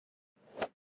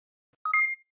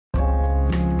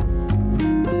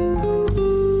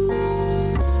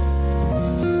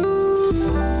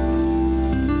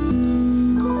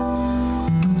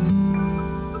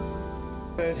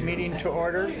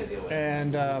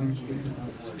and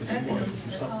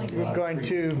we're going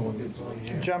to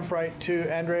jump right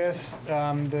to Andreas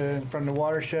from the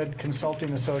Watershed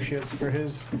Consulting Associates for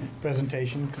his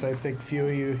presentation, because I think a few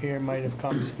of you here might have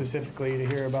come specifically to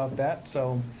hear about that.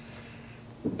 So,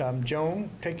 Joan,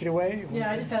 take it away.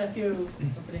 Yeah, I just had a few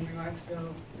opening remarks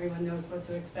so everyone knows what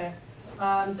to expect.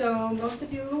 So most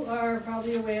of you are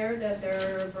probably aware that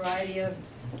there are a variety of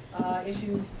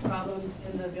issues, problems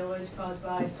in the village caused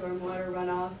by stormwater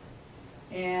runoff.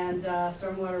 And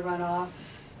stormwater runoff,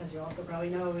 as you also probably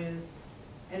know, is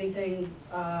anything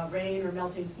rain or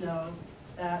melting snow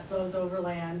that flows over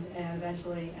land and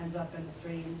eventually ends up in the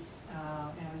streams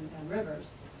and rivers.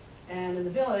 And in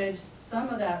the village, some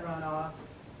of that runoff,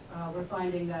 we're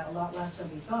finding that a lot less than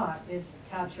we thought is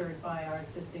captured by our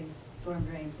existing storm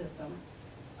drain system.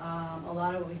 A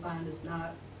lot of what we find is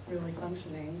not really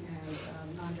functioning,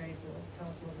 and Andres will tell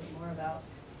us a little bit more about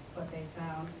what they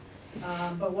found.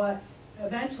 But what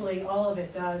eventually all of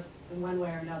it does in one way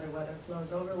or another, whether it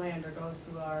flows over land or goes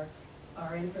through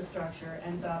our infrastructure,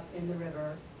 ends up in the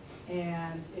river,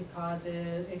 and it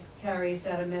carries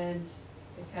sediment,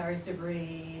 it carries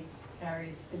debris,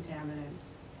 carries contaminants.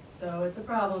 So it's a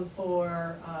problem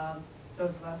for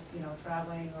those of us,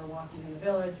 traveling or walking in the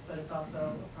village, but it's also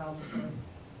a problem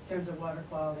in terms of water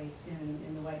quality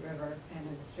in the White River and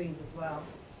in the streams as well.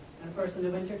 And of course, in the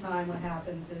wintertime, what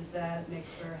happens is that it makes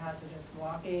for hazardous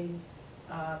walking,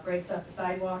 breaks up the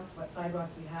sidewalks. What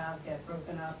sidewalks we have get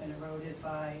broken up and eroded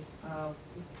by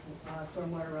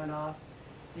stormwater runoff.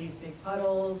 These big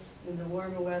puddles in the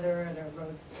warmer weather, there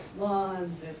erodes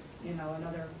lawns, and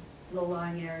other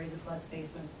low-lying areas, it floods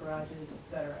basements, garages,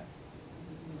 etc.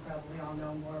 You probably all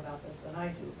know more about this than I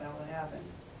do about what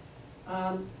happens.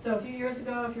 So a few years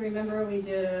ago, if you remember, we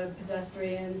did a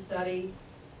pedestrian study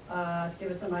to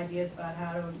give us some ideas about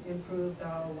how to improve the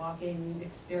walking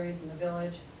experience in the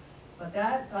village. But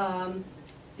that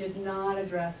did not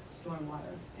address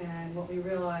stormwater. And what we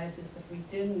realized is if we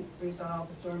didn't resolve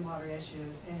the stormwater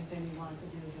issues, anything we wanted to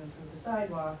do to improve the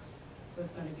sidewalks was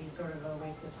going to be sort of a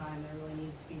waste of time. That really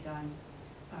needs to be done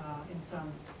in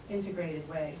some integrated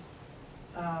way.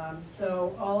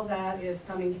 So all of that is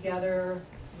coming together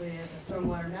with a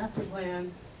stormwater master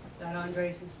plan that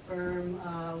Andres' firm,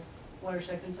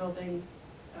 Watershed Consulting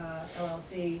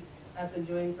LLC, has been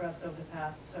doing for us over the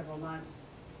past several months.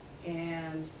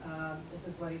 And this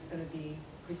is what he's going to be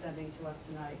presenting to us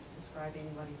tonight, describing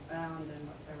what he's found and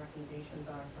what their recommendations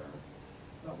are for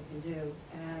what we can do.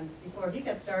 And before he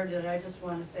gets started, I just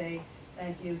want to say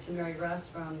thank you to Mary Russ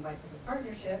from White River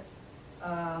Partnership.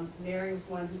 Mary was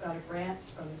one who got a grant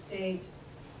from the state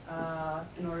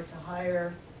in order to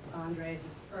hire Andres'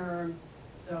 firm,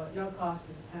 so at no cost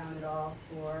to the town at all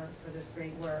for this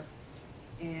great work.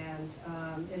 And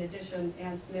in addition,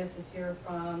 Ann Smith is here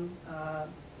from,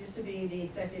 used to be the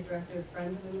executive director of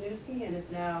Friends of the Winooski and is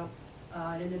now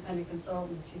an independent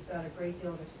consultant. She's got a great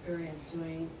deal of experience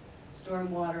doing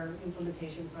stormwater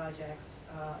implementation projects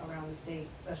around the state,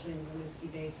 especially in the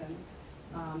Winooski Basin.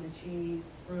 And she,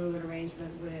 through an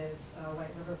arrangement with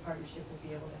White River Partnership, will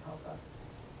be able to help us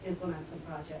implement some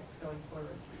projects going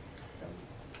forward. So,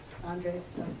 Andres,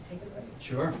 would you like to take it away?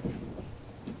 Sure.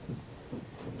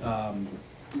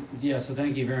 Yeah, so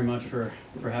thank you very much for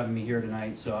having me here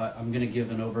tonight. So I'm going to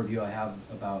give an overview. I have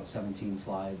about 17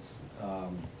 slides,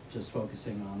 just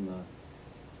focusing on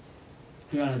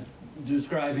the kind of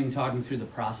describing, talking through the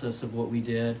process of what we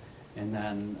did, and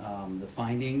then the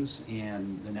findings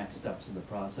and the next steps of the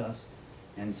process.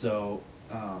 And so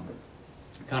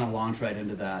kind of launch right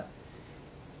into that.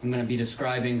 I'm going to be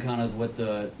describing kind of what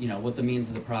the means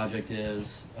of the project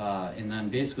is, and then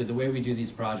basically the way we do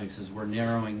these projects is we're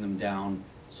narrowing them down.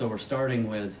 So we're starting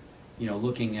with,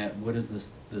 looking at what is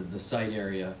the site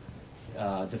area,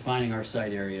 defining our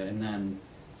site area, and then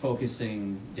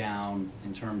focusing down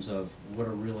in terms of what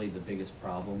are really the biggest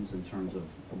problems in terms of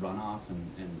runoff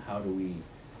and how do we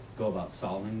go about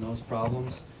solving those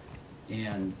problems.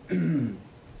 And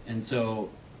and so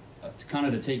kind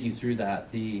of to take you through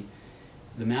that, the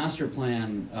master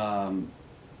plan,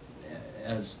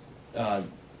 as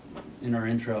in our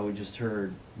intro we just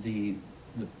heard, the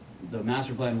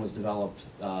master plan was developed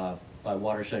by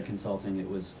Watershed Consulting. It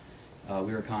was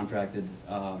we were contracted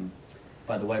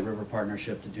by the White River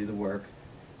Partnership to do the work,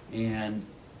 and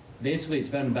basically it's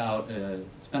been about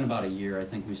a year. I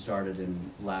think we started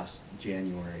in last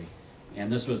January,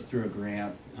 and this was through a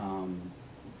grant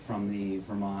from the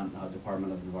Vermont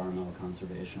Department of Environmental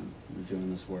Conservation. We're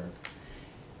doing this work.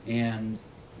 And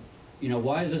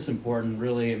why is this important?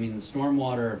 Really, I mean, the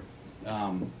stormwater,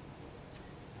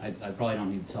 I probably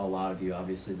don't need to tell a lot of you.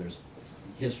 Obviously there's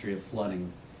history of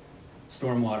flooding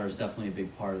stormwater is definitely a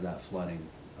big part of that flooding.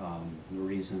 The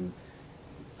reason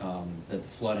that the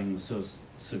flooding was so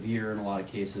severe in a lot of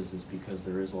cases is because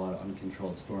there is a lot of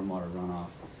uncontrolled stormwater runoff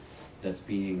that's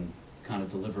being kind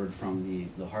of delivered from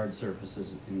the hard surfaces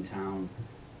in town,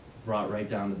 brought right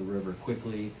down to the river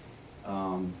quickly.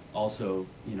 Also,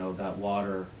 you know, that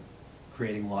water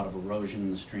creating a lot of erosion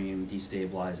in the stream,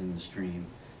 destabilizing the stream.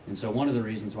 And so one of the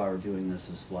reasons why we're doing this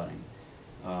is flooding,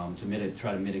 to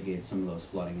try to mitigate some of those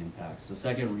flooding impacts. The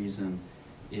second reason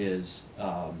is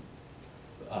for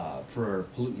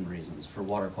pollutant reasons, for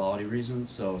water quality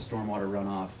reasons. So stormwater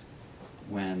runoff,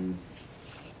 when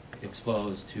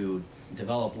exposed to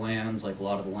developed lands, like a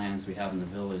lot of the lands we have in the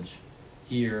village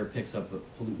here, picks up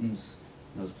pollutants,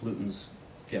 and those pollutants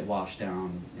get washed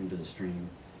down into the stream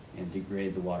and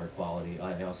degrade the water quality.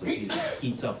 It also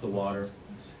heats up the water.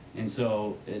 And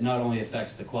so it not only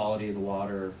affects the quality of the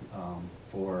water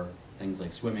for things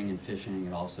like swimming and fishing,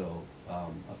 it also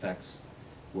affects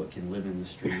what can live in the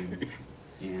stream.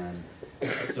 And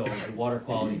so the water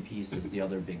quality piece is the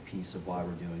other big piece of why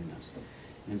we're doing this.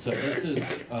 And so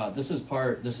this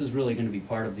is really going to be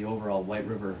part of the overall White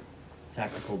River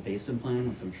Tactical Basin Plan,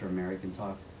 which I'm sure Mary can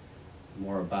talk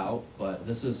more about. But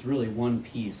this is really one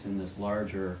piece in this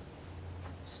larger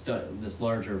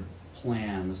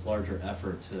plan, this larger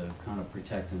effort to kind of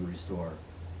protect and restore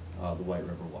the White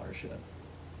River watershed.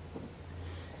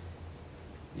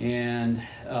 And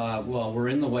well, we're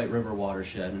in the White River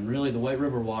watershed, and really the White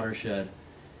River watershed,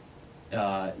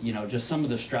 you know, just some of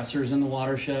the stressors in the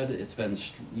watershed. It's been,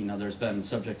 you know, there's been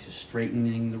subject to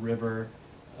straightening the river.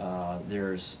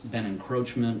 There's been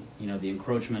encroachment, you know, the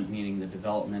encroachment meaning the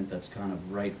development that's kind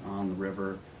of right on the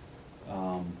river.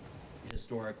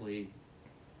 Historically,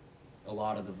 a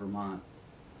lot of the Vermont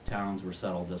towns were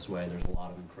settled this way. There's a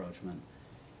lot of encroachment.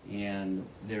 And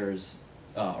there's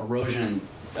erosion,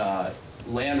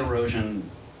 land erosion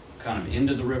kind of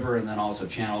into the river, and then also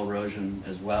channel erosion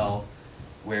as well,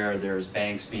 where there's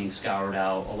banks being scoured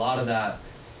out. A lot of that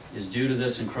is due to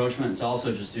this encroachment. It's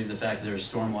also just due to the fact that there's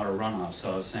stormwater runoff.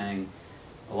 So I was saying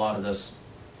a lot of this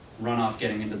runoff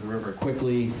getting into the river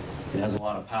quickly, it has a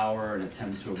lot of power and it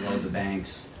tends to erode the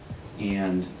banks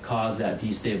and cause that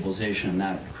destabilization. And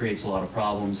that creates a lot of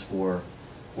problems for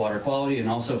water quality and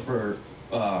also for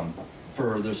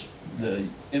the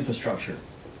infrastructure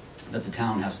that the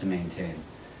town has to maintain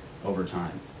over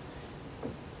time.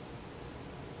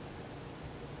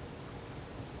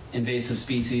 Invasive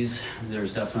species,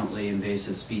 there's definitely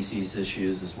invasive species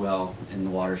issues as well in the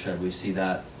watershed. We see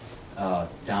that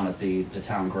down at the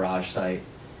town garage site.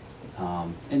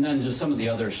 And then just some of the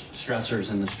other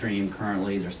stressors in the stream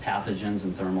currently, there's pathogens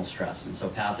and thermal stress. And so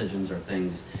pathogens are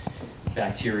things,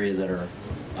 bacteria that are,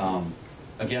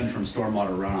 again, from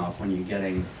stormwater runoff. When you're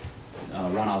getting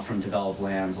runoff from developed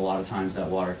lands, a lot of times that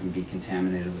water can be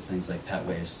contaminated with things like pet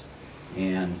waste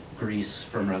and grease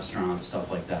from restaurants, stuff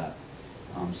like that.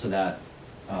 So that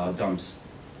dumps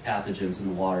pathogens in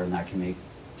the water, and that can make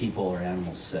people or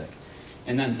animals sick.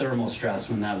 And then thermal stress,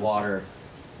 when that water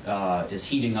is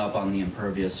heating up on the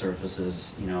impervious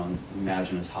surfaces, you know,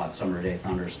 imagine a hot summer day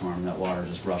thunderstorm, that water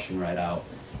just rushing right out.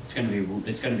 It's going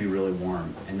to be really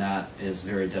warm, and that is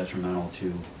very detrimental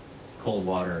to cold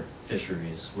water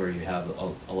fisheries, where you have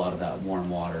a lot of that warm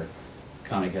water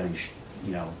kind of getting,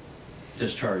 you know,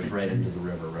 discharged right into the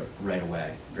river right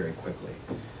away, very quickly.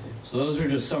 So those are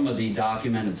just some of the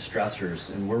documented stressors,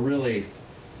 and we're really,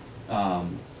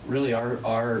 really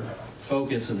our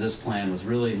focus of this plan was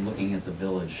really looking at the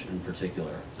village in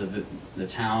particular. The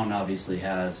town obviously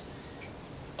has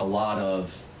a lot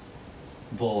of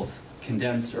both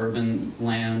condensed urban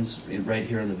lands right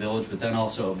here in the village, but then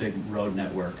also a big road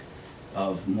network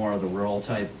of more of the rural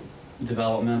type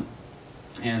development.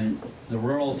 And the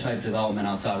rural type development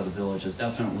outside of the village is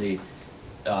definitely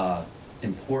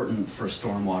important for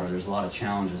stormwater. There's a lot of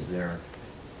challenges there.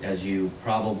 As you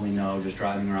probably know, just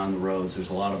driving around the roads, there's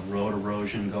a lot of road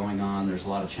erosion going on. There's a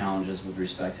lot of challenges with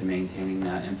respect to maintaining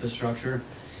that infrastructure.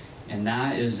 And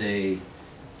that is a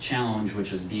challenge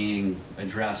which is being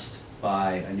addressed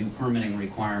by a new permitting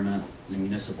requirement, the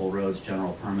municipal roads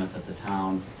general permit that the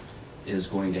town is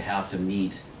going to have to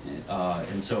meet.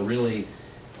 And so really,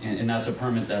 and that's a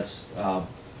permit that's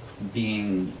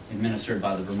being administered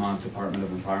by the Vermont Department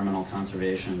of Environmental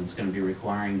Conservation. It's going to be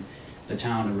requiring the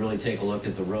town to really take a look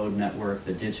at the road network,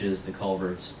 the ditches, the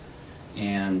culverts.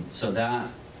 And so that,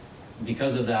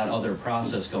 because of that other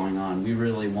process going on, we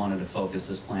really wanted to focus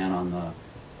this plan on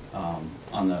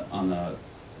the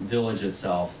village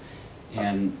itself.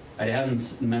 And I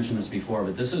haven't mentioned this before,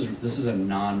 but this is a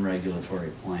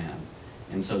non-regulatory plan.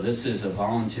 And so this is a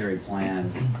voluntary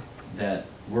plan that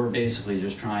we're basically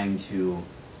just trying to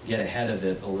get ahead of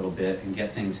it a little bit and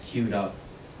get things queued up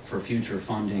for future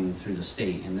funding through the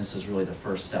state, and this is really the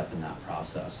first step in that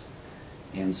process.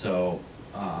 And so,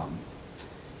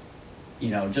 you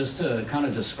know, just to kind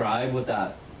of describe what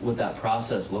that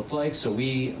process looked like. So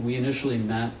we initially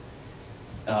met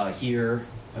here,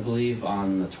 I believe,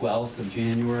 on the 12th of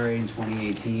January in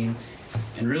 2018,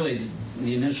 and really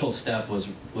the initial step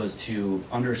was to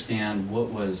understand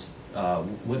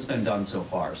what's been done so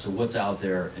far. So what's out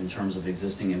there in terms of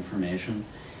existing information.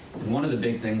 And one of the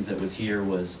big things that was here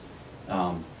was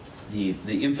the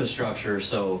infrastructure,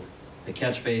 so the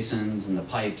catch basins and the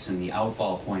pipes and the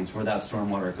outfall points where that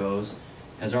stormwater goes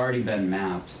has already been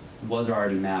mapped, was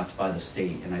already mapped by the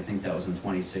state, and I think that was in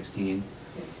 2016.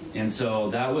 And so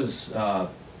that was, the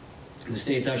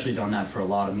state's actually done that for a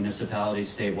lot of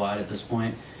municipalities statewide at this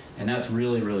point, and that's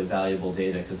really, really valuable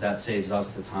data because that saves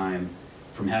us the time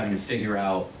from having to figure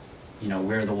out, you know,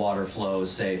 where the water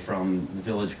flows, say from the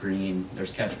village green,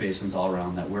 there's catch basins all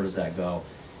around that, where does that go?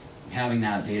 Having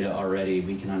that data already,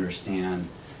 we can understand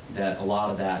that a lot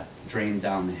of that drains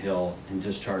down the hill and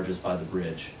discharges by the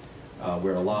bridge,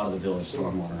 where a lot of the village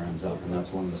stormwater ends up, and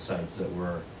that's one of the sites that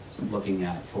we're looking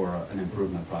at for an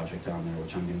improvement project down there,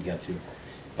 which I'm going to get to.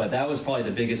 But that was probably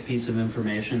the biggest piece of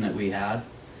information that we had.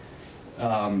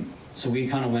 So we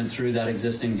kind of went through that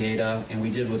existing data, and we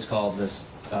did what's called this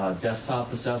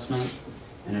desktop assessment,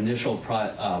 an initial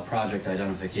project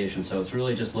identification. So it's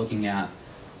really just looking at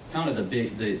kind of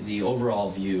the overall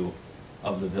view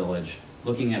of the village,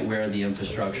 looking at where the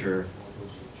infrastructure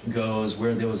goes,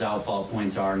 where those outfall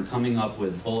points are, and coming up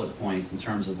with bullet points in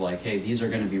terms of like, hey, these are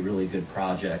going to be really good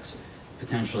projects.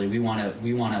 Potentially, we want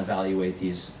to evaluate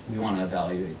these. We want to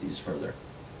evaluate these further.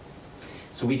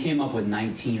 So we came up with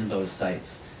 19 of those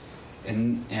sites.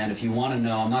 And if you want to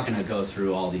know, I'm not going to go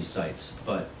through all these sites,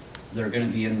 but they're going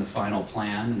to be in the final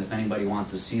plan. And if anybody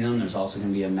wants to see them, there's also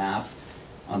going to be a map.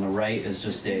 On the right is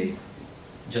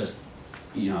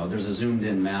you know, there's a zoomed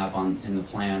in map in the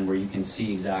plan where you can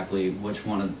see exactly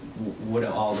what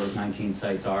all those 19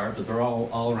 sites are, but they're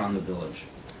all around the village.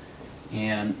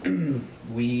 And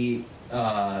we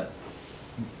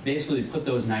basically put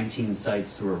those 19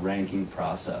 sites through a ranking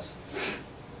process.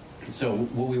 So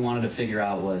what we wanted to figure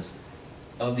out was,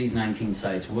 of these 19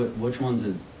 sites,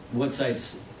 what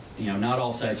sites, you know, not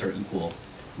all sites are equal.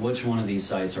 Which one of these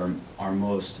sites are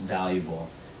most valuable,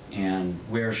 and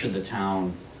where should the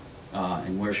town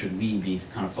and where should we be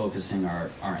kind of focusing our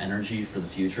energy for the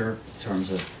future in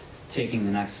terms of taking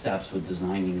the next steps with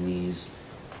designing these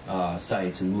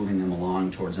sites and moving them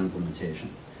along towards implementation.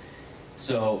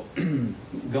 So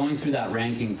going through that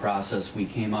ranking process, we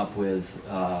came up with,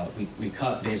 we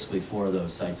cut basically 4 of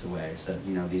those sites away. Said,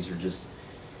 you know, these are just,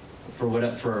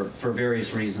 for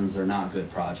various reasons, they're not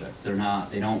good projects. They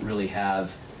don't really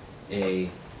have a,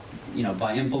 you know,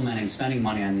 by spending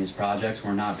money on these projects,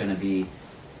 we're not going to be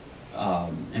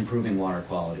improving water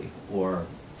quality or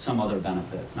some other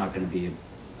benefit. It's not going to be an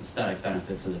aesthetic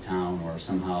benefit to the town or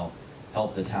somehow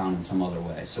help the town in some other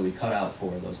way. So we cut out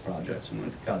 4 of those projects and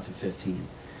we got to 15.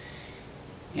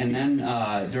 And then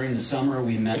during the summer,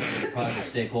 we met with the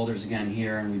project stakeholders again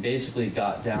here, and we basically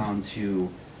got down to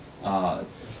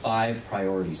 5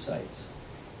 priority sites.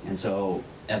 And so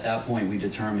at that point, we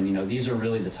determined, you know, these are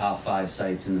really the top 5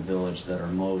 sites in the village that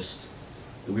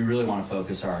we really want to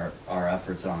focus our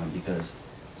efforts on, because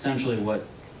essentially what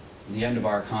the end of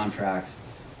our contract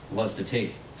was to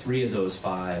take 3 of those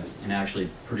 5 and actually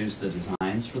produce the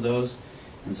designs for those.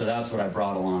 And so that's what I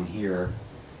brought along here,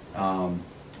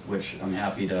 which I'm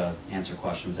happy to answer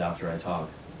questions after I talk,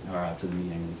 or after the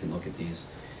meeting. We can look at these.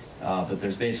 But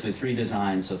there's basically 3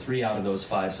 designs, so 3 out of those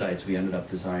 5 sites we ended up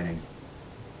designing.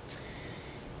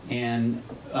 And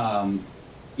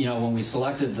you know, when we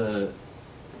selected the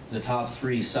top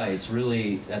 3 sites,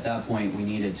 really at that point we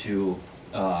needed to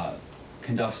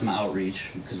conduct some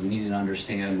outreach, because we needed to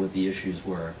understand what the issues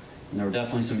were. And there were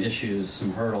definitely some issues,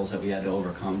 some hurdles that we had to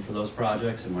overcome for those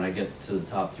projects. And when I get to the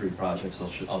top 3 projects,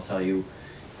 I'll tell you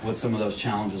what some of those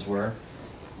challenges were.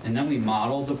 And then we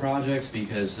modeled the projects,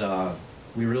 because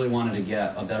we really wanted to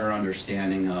get a better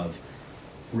understanding of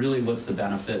really what's the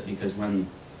benefit, because when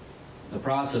the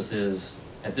process is,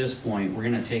 at this point, we're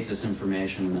going to take this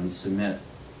information and then submit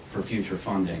for future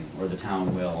funding, or the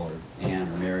town will, or Ann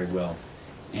or Mary will.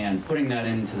 And putting that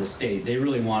into the state, they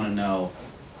really want to know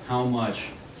how much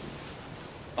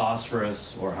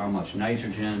phosphorus or how much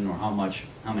nitrogen or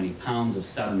how many pounds of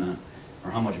sediment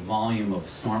or how much volume of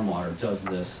stormwater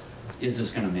is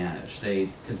this going to manage?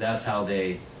 Because that's how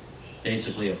they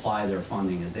basically apply their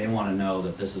funding, is they want to know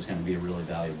that this is going to be a really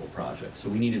valuable project. So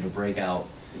we needed to break out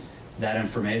that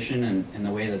information, and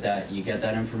the way that you get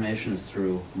that information is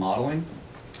through modeling.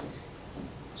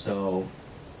 So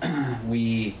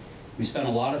we spent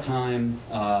a lot of time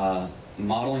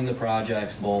modeling the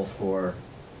projects, both for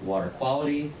water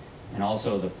quality and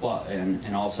also the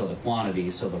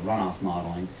quantity, so the runoff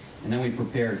modeling. And then we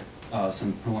prepared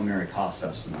some preliminary cost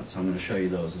estimates. So I'm going to show you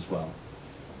those as well.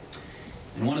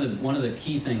 And one of the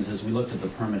key things is we looked at the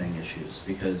permitting issues,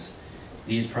 because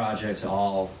these projects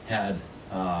all had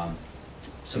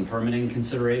some permitting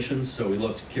considerations. So we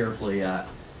looked carefully at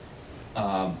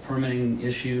permitting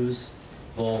issues,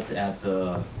 both at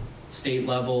the state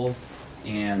level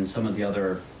and some of the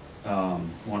other,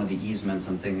 one of the easements,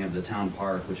 I'm thinking of the town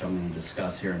park, which I'm going to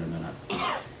discuss here in a minute.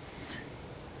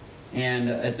 And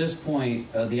at this point,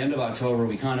 the end of October,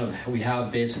 we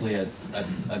have basically a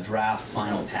draft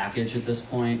final package at this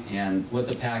point. And what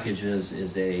the package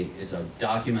is a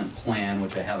document plan,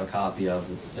 which I have a copy of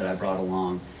that I brought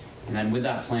along. And then with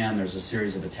that plan, there's a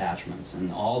series of attachments,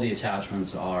 and all the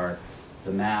attachments are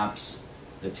the maps,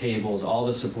 the tables, all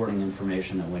the supporting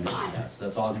information that went into that. So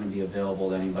that's all going to be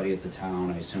available to anybody at the town.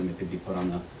 I assume it could be put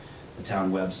on the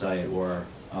town website, or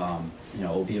you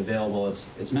know, it will be available.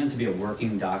 It's meant to be a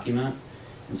working document,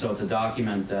 and so it's a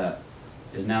document that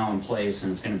is now in place,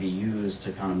 and it's going to be used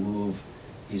to kind of move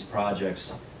these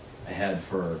projects ahead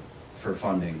for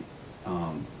funding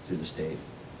through the state.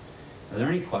 Are there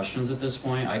any questions at this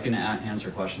point? I can answer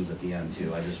questions at the end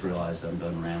too. I just realized I've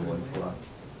been rambling for a while.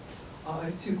 I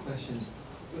have two questions.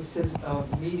 It says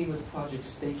meeting with project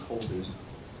stakeholders.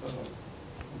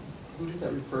 Who does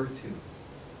that refer to?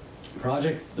 The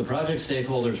project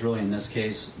stakeholders really in this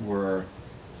case were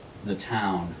the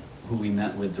town, who we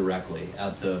met with directly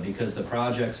because the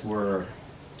projects were,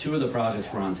 two of the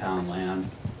projects were on town land.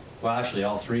 Well, actually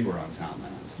all three were on town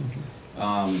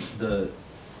land.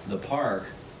 The park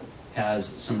has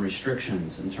some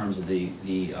restrictions in terms of the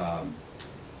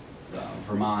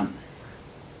Vermont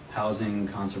Housing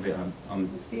Conservation.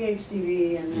 It's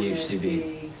VHCV and then it's VHCV.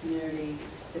 the Community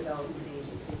Development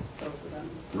Agency, both of them.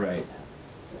 Right.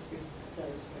 Set of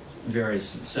restrictions. Various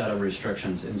set of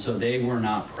restrictions, and so they were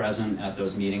not present at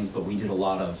those meetings, but we did a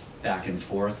lot of back and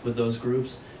forth with those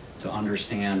groups to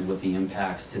understand what the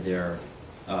impacts to their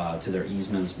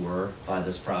easements were by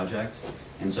this project,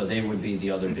 and so they would be the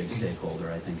other big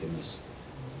stakeholder, I think, in this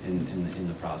in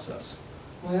the process.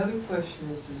 My other question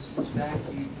is back,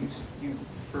 you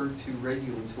referred to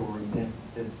regulatory,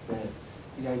 that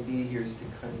the idea here is to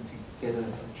kind of get a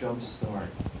jump start.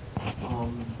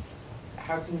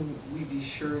 How can we be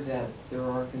sure that there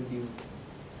aren't going to be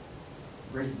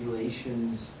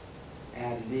regulations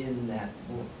added in that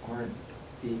aren't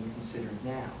being considered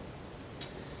now?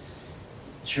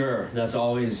 Sure, that's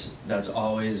always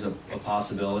a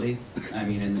possibility. I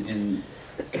mean, and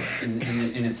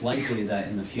it's likely that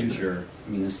in the future, I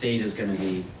mean, the state is going to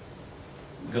be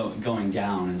going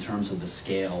down in terms of the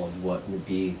scale of what would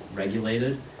be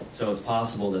regulated. So it's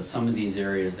possible that some of these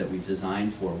areas that we've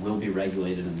designed for will be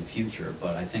regulated in the future.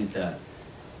 But I think that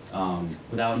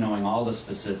without knowing all the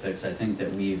specifics, I think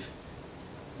that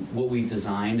what we've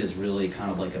designed is really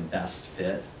kind of like a best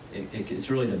fit.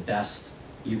 It's really the best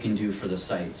you can do for the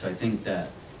site. So I think that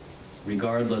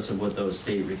regardless of what those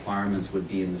state requirements would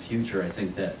be in the future, I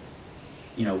think that,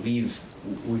 you know, we've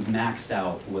maxed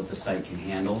out what the site can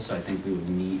handle. So I think we would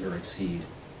meet or exceed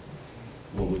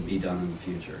what would be done in the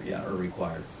future, yeah, or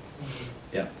required.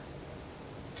 Yeah.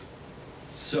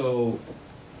 So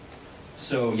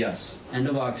yes, end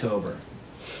of October.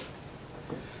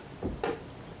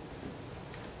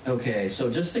 Okay, so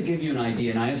just to give you an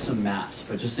idea, and I have some maps,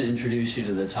 but just to introduce you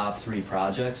to the top three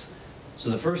projects. So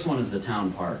the first one is the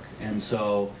town park, and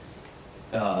so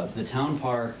the town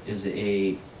park is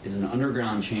an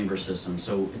underground chamber system.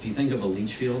 So if you think of a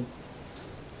leach field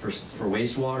for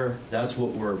wastewater, that's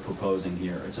what we're proposing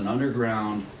here. It's an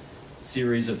underground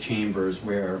series of chambers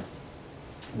where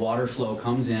water flow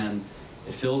comes in,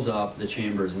 it fills up the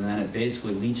chambers, and then it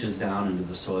basically leaches down into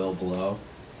the soil below.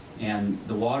 And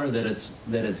the water that it's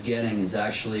getting is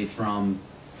actually from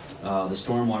the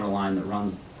stormwater line that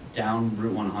runs down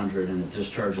Route 100, and it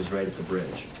discharges right at the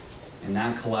bridge. And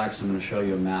that collects, I'm going to show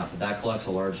you a map, but that collects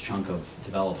a large chunk of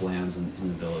developed lands in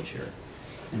the village here.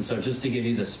 And so just to give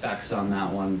you the specs on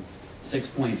that one,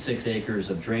 6.6 acres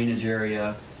of drainage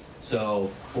area, so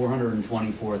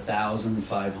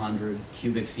 424,500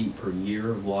 cubic feet per year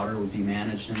of water would be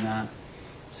managed in that,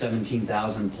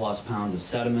 17,000 plus pounds of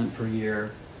sediment per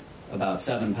year, about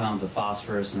 7 pounds of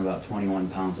phosphorus, and about 21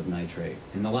 pounds of nitrate.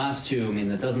 And the last two, I mean,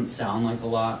 that doesn't sound like a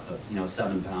lot,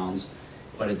 7 pounds,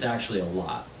 but it's actually a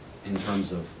lot in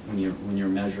terms of when you're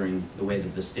measuring the way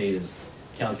that the state is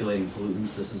calculating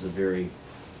pollutants. This is a very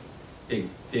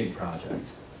big project.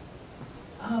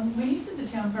 When you said the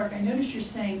town park, I noticed you're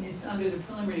saying it's under the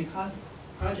preliminary cost,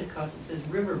 project cost, it says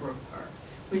Riverbrook Park,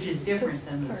 which is different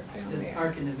than Park down the there.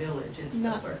 park in the village. It's the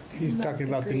Not- park. He's Not talking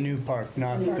the about the green. new park,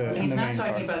 not the He's the not main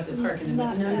talking park. about the park in the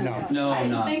Not- village. No. No, I I'm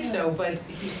didn't not. think so, but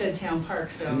he said town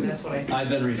park, so that's what I. I've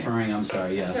been referring, I'm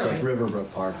sorry, yeah, That's so all it's right.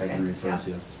 Riverbrook Park I can Okay, refer yeah.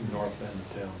 to. North end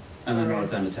of town. And the All right.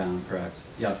 north end of town, correct.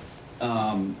 Yep.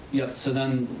 Yep, so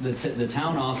then the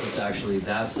town office, actually,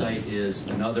 that site is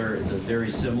another, it's a very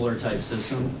similar type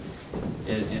system.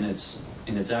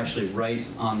 And it's actually right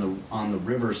on the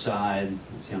river side.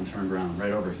 Let's see, I'm turned around,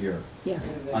 right over here.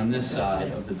 Yes. On this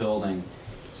side of the building.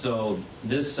 So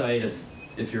this site,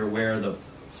 if you're aware, the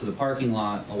parking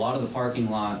lot, a lot of the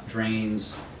parking lot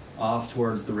drains off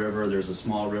towards the river. There's a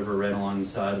small river right along the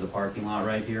side of the parking lot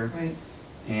right here. Right.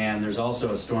 And there's also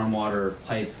a stormwater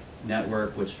pipe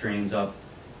network which drains up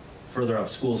further up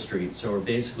School Street. So we're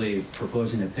basically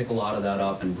proposing to pick a lot of that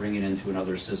up and bring it into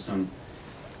another system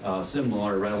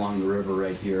similar right along the river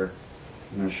right here.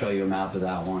 I'm going to show you a map of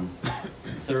that one.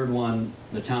 Third one,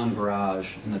 the town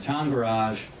garage. And the town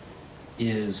garage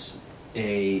is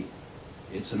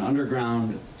it's an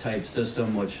underground type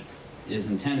system which is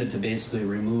intended to basically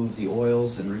remove the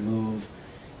oils and remove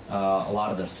a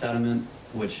lot of the sediment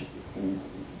which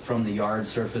from the yard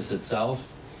surface itself.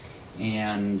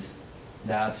 And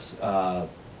that's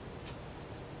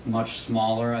much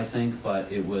smaller, I think,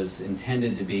 but it was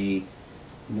intended to be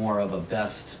more of a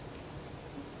best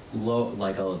low,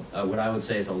 like what I would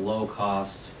say is a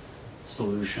low-cost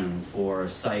solution for a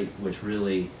site which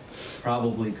really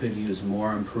probably could use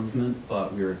more improvement,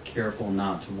 but we were careful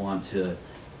not to want to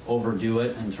overdo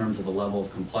it in terms of the level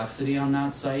of complexity on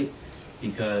that site,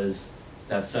 because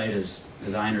that site is,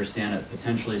 as I understand it,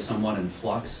 potentially somewhat in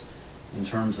flux in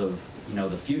terms of, you know,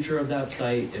 the future of that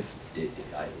site.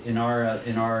 In our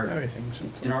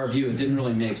view, it didn't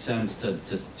really make sense to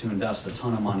invest a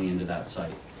ton of money into that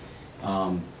site.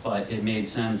 But it made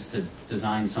sense to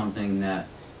design something that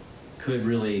could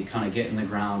really kind of get in the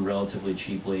ground relatively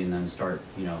cheaply and then start,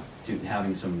 you know,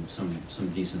 having some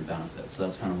decent benefits. So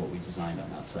that's kind of what we designed on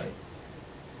that site.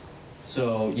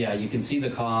 So yeah, you can see the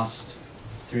cost,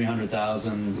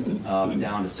 300,000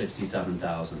 down to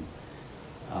 67,000.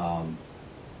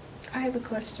 I have a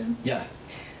question. Yeah.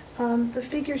 The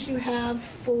figures you have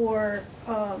for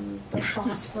the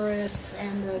phosphorus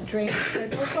and the drainage, are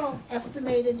those all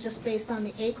estimated just based on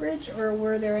the acreage, or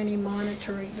were there any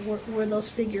monitoring? Were those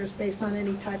figures based on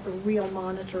any type of real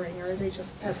monitoring, or are they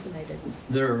just estimated?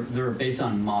 They're based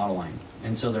on modeling,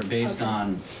 and so they're based Okay.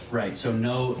 on, right, so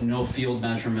no field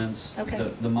measurements.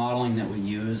 Okay. The modeling that we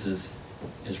use is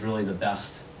really the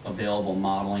best available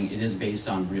modeling. It is based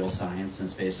on real science, and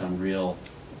it's based on real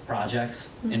projects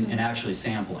and actually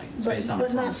sampling. It's based on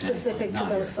But a not sampling, specific to not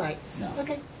those here. sites? No.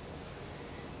 Okay.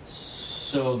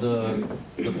 So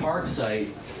the park site,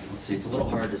 let's see, it's a little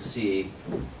hard to see.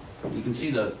 You can see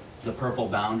the purple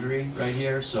boundary right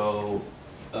here. So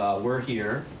we're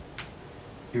here.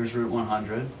 Here's Route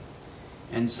 100.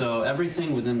 And so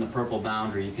everything within the purple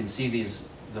boundary, you can see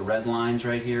the red lines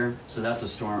right here. So that's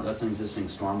an existing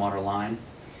stormwater line.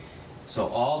 So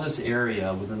all this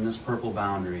area within this purple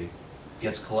boundary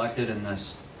gets collected in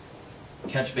this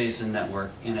catch basin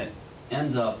network, and it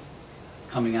ends up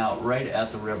coming out right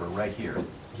at the river, right here.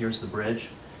 Here's the bridge.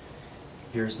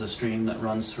 Here's the stream that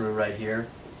runs through right here.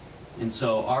 And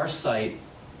so our site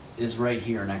is right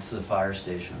here next to the fire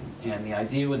station. And the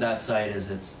idea with that site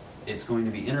is it's going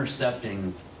to be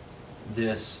intercepting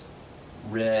this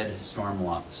red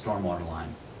stormwater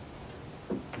line.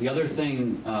 The other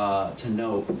thing to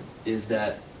note is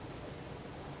that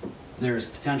there's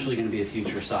potentially going to be a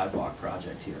future sidewalk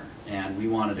project here, and we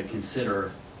wanted to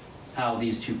consider how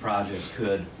these two projects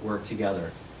could work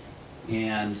together.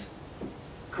 And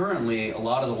currently, a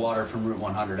lot of the water from Route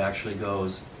 100 actually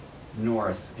goes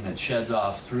north, and it sheds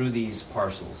off through these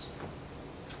parcels.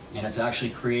 And it's actually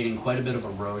creating quite a bit of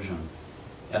erosion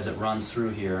as it runs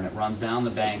through here, and it runs down the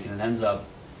bank, and it ends up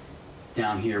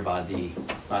down here by the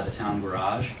town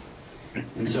garage.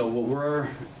 And so what we're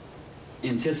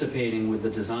anticipating with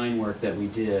the design work that we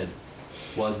did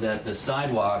was that the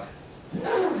sidewalk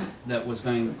that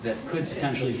could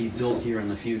potentially be built here in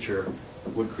the future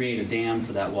would create a dam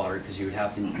for that water, because you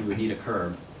would need a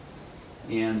curb.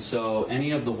 And so any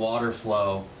of the water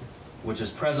flow, which is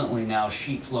presently now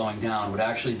sheet flowing down, would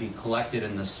actually be collected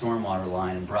in the stormwater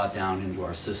line and brought down into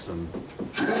our system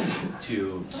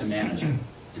to manage it.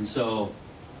 And so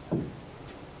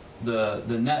the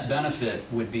net benefit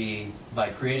would be, by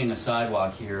creating a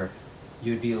sidewalk here,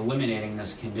 you'd be eliminating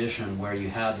this condition where you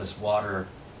had this water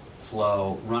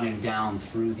flow running down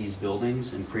through these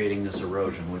buildings and creating this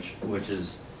erosion, which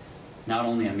is not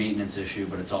only a maintenance issue,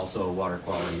 but it's also a water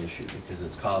quality issue because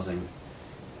it's causing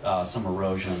some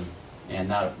erosion, and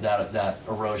that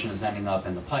erosion is ending up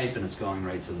in the pipe and it's going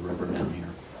right to the river down here.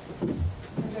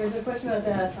 There's a question about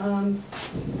that.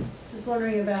 Just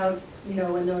wondering about, you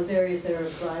know, in those areas there are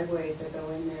driveways that go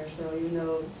in there, so even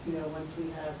though, you know, once we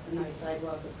have a nice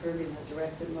sidewalk with curbing that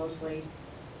directs it mostly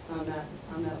on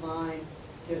that line,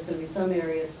 there's gonna be some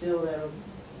areas still that'll,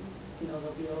 you know,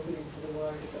 there'll be openings for the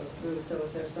water to go through. So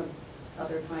is there some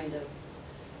other kind of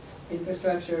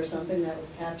infrastructure or something that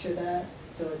would capture that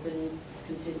so it didn't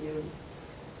continue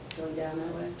going down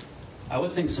that way? I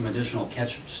would think some additional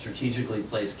strategically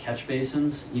placed catch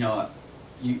basins. You know,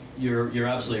 you're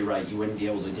absolutely right. You wouldn't be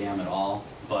able to dam it all,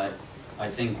 but I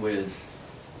think with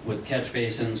catch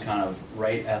basins kind of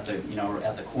right at the, you know,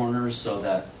 at the corners, so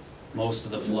that most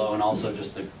of the flow and also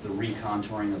just the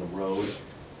recontouring of the road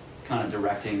kind of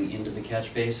directing into the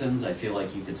catch basins, I feel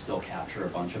like you could still capture a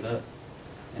bunch of it.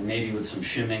 And maybe with some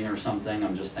shimming or something,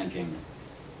 I'm just thinking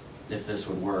if this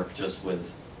would work, just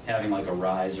with having like a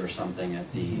rise or something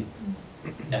at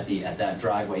that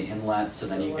driveway inlet, so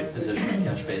then you could position a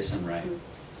catch basin right.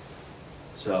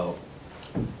 So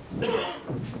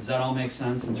does that all make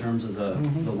sense in terms of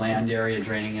the land area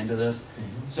draining into this?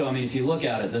 So I mean, if you look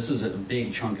at it, this is a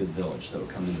big chunk of the village that would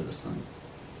come into this thing.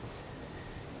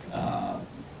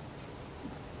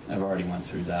 I've already went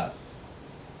through that.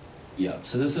 Yeah,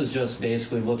 so this is just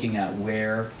basically looking at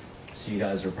where, so you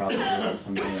guys are probably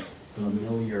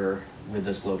familiar with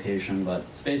this location, but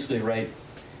it's basically right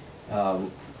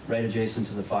adjacent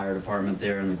to the fire department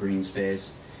there in the green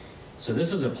space. So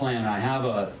this is a plan. I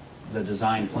have the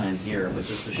design plan here, but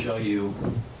just to show you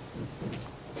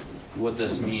what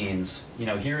this means, you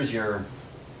know, here's your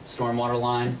stormwater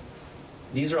line.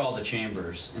 These are all the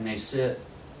chambers, and they sit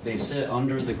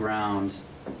under the ground,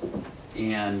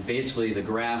 and basically the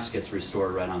grass gets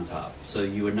restored right on top. So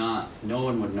you would no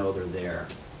one would know they're there,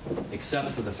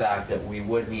 except for the fact that we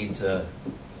would need to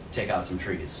take out some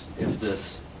trees. If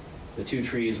the two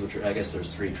trees, which are, I guess there's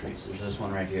 3 trees. There's this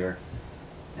one right here,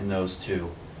 and those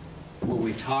 2. What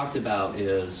we've talked about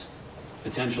is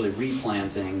potentially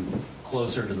replanting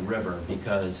closer to the river,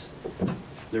 because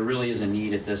there really is a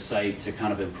need at this site to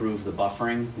kind of improve the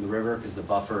buffering of the river, because the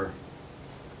buffer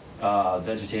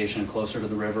vegetation closer to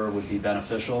the river would be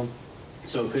beneficial.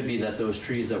 So it could be that those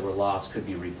trees that were lost could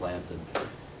be replanted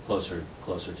closer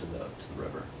to the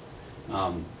river.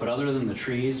 But other than the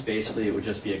trees, basically it would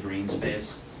just be a green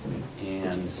space,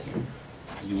 and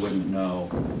you wouldn't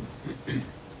know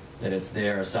that it's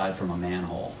there aside from a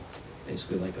manhole,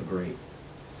 basically like a grate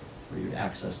for your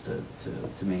access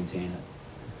to maintain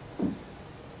it.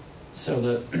 So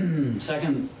the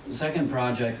second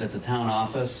project at the town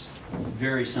office,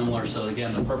 very similar. So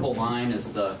again, the purple line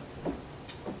is the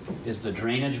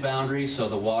drainage boundary, so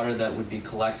the water that would be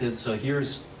collected. So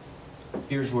here's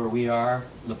where we are,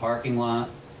 the parking lot,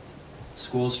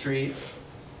 School Street.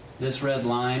 This red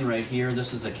line right here,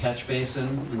 this is a catch basin,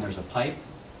 and there's a pipe,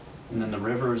 and then the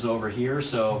river is over here.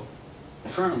 So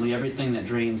currently everything that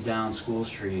drains down School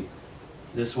Street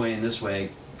this way and this way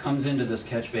comes into this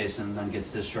catch basin and then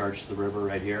gets discharged to the river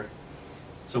right here.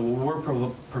 So what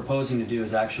we're proposing to do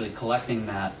is actually collecting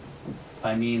that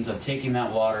by means of taking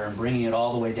that water and bringing it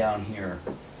all the way down here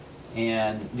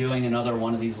and doing another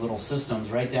one of these little systems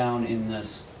right down in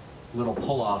this little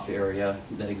pull-off area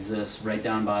that exists right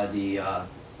down by the,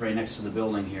 right next to the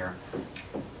building here,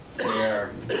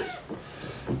 where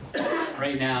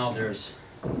right now there's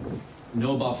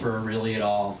no buffer really at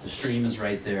all. The stream is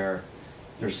right there.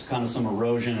 There's kind of some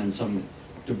erosion and some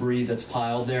debris that's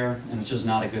piled there, and it's just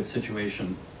not a good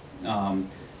situation.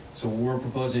 So what we're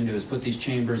proposing to do is put these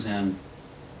chambers in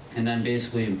and then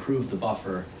basically improve the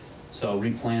buffer. So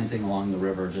replanting along the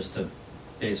river just to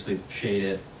basically shade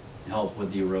it, help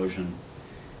with the erosion.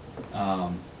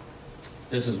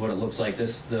 This is what it looks like.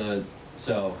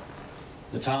 So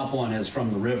the top one is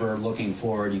from the river looking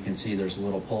forward. You can see there's a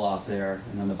little pull off there,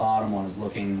 and then the bottom one is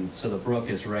looking, so the brook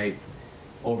is right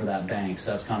over that bank.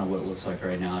 So that's kind of what it looks like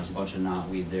right now. There's a bunch of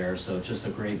knotweed there, so it's just a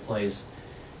great place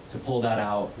to pull that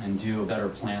out and do a better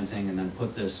planting, and then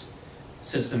put this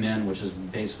system in, which is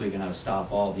basically going to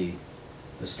stop all the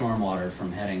stormwater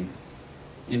from heading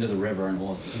into the river, and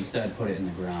we'll instead put it in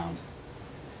the ground.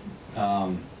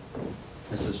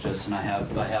 This is just, and I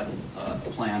have a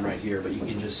plan right here, but you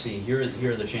can just see here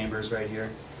are the chambers right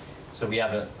here. So we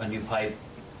have a new pipe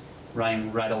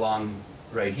running right along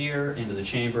right here into the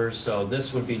chambers. So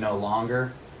this would be no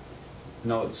longer,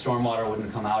 no stormwater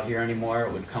wouldn't come out here anymore.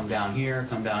 It would come down here,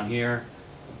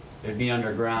 it'd be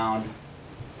underground,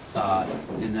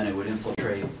 and then it would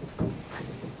infiltrate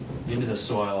into the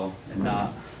soil and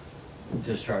not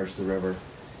discharge to the river.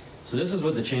 So this is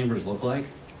what the chambers look like.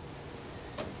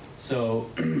 So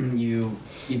you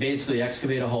basically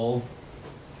excavate a hole,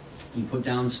 you put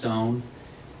down stone,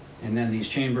 and then these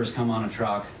chambers come on a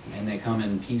truck, and they come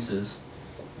in pieces,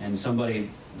 and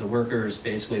the workers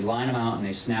basically line them out and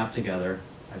they snap together.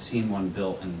 I've seen one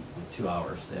built in like 2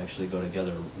 hours. They actually go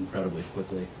together incredibly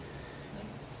quickly.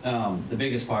 The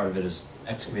biggest part of it is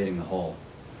excavating the hole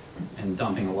and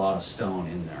dumping a lot of stone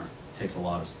in there. It takes a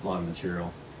lot of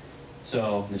material.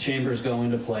 So the chambers go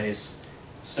into place,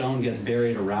 stone gets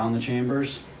buried around the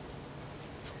chambers,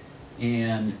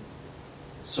 and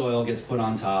soil gets put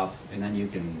on top, and then you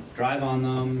can drive on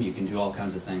them, you can do all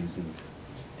kinds of things,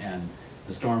 and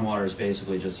the stormwater is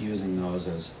basically just using those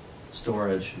as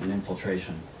storage and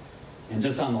infiltration. And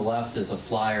just on the left is a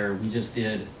flyer we just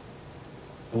did.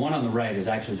 The one on the right is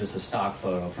actually just a stock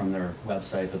photo from their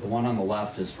website, but the one on the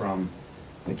left is from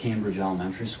the Cambridge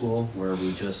Elementary School, where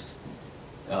we just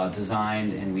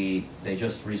designed, and they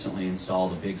just recently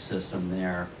installed a big system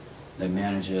there that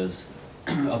manages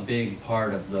a big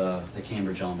part of the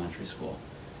Cambridge Elementary School.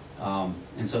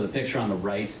 And so the picture on the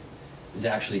right is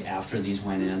actually after these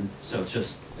went in. So it's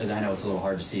just, and I know it's a little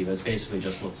hard to see, but it's basically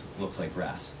just looks like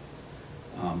grass.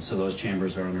 So those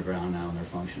chambers are underground now and they're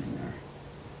functioning there.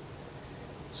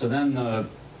 So then the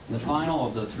final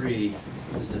of the three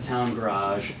is the town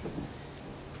garage.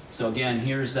 So again,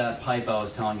 here's that pipe I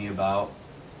was telling you about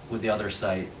with the other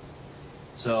site.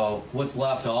 So what's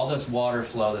left, all this water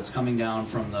flow that's coming down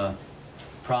from the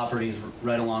properties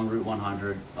right along Route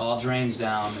 100, all drains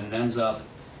down and it ends up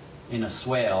in a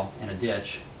swale, in a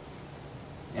ditch,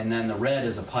 and then the red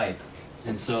is a pipe.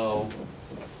 And so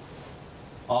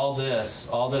all this,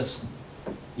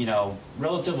 you know,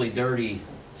 relatively dirty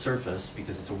surface,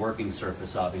 because it's a working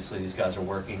surface, obviously. These guys are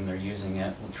working, they're using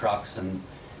it with trucks and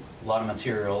a lot of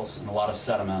materials and a lot of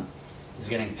sediment is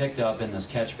getting picked up in this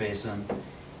catch basin,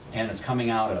 and it's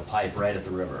coming out at a pipe right at the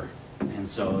river. And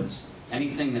so it's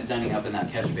anything that's ending up in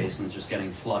that catch basin is just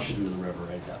getting flushed into the river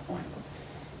right at that point.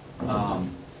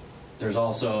 There's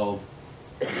also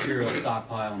material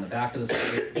stockpile in the back of the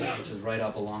site, which is right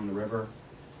up along the river.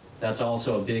 That's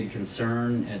also a big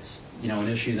concern. It's, you know, an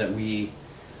issue that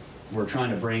we're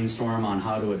trying to brainstorm on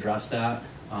how to address that.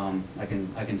 I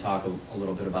can talk a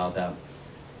little bit about that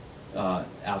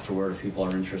afterward if people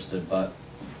are interested. But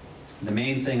the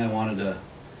main thing I wanted to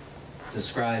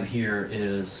describe here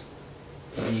is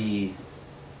this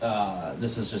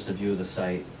is just a view of the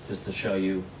site, just to show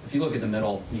you. If you look at the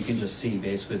middle, you can just see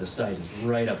basically the site is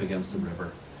right up against the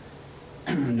river.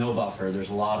 No buffer. There's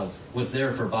a lot of, what's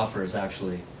there for buffer is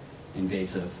actually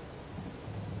invasive.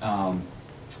 And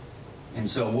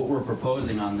so what we're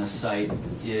proposing on this site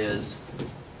is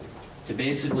to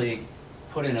basically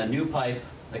put in a new pipe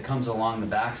that comes along the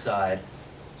backside.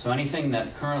 So anything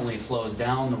that currently flows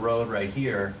down the road right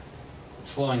here, it's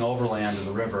flowing overland to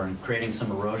the river and creating some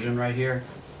erosion right here.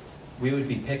 We would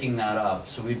be picking that up.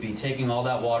 So we'd be taking all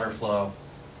that water flow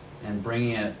and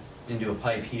bringing it into a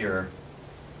pipe here.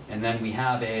 And then we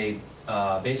have a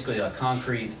basically a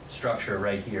concrete structure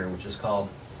right here, which is called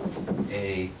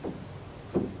a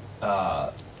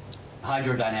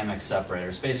hydrodynamic separator.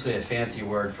 It's basically a fancy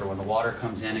word for when the water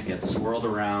comes in, it gets swirled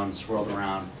around,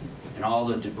 and all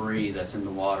the debris that's in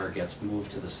the water gets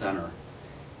moved to the center.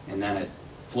 And then it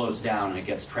floats down and it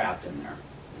gets trapped in there.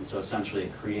 And so essentially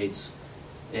it creates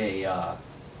a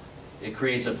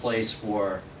place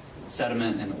for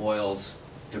sediment and oils,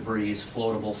 debris,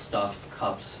 floatable stuff,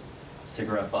 cups,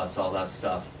 cigarette butts, all that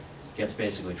stuff gets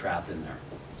basically trapped in there.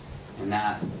 And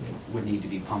that would need to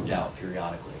be pumped out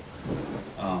periodically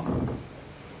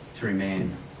to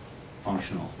remain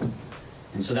functional.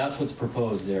 And so that's what's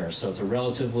proposed there. So it's a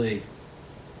relatively,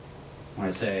 when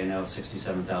I say, I know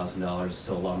 $67,000 is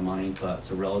still a lot of money, but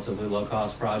it's a relatively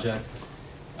low-cost project.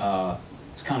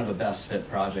 It's kind of a best fit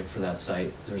project for that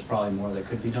site. There's probably more that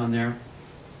could be done there,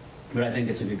 but I think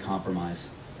it's a good compromise.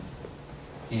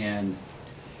 And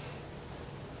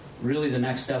really the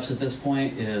next steps at this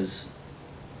point is,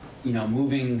 you know,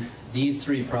 moving these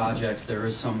three projects. There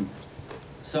is some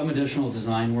additional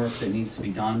design work that needs to be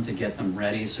done to get them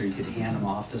ready so you could hand them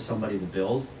off to somebody to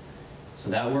build. So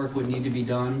that work would need to be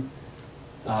done.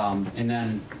 And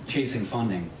then chasing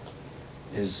funding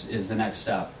is the next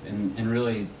step. And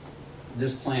really,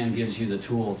 this plan gives you the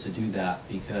tool to do that,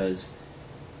 because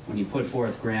when you put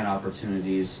forth grant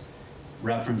opportunities,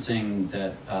 referencing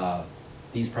that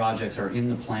these projects are in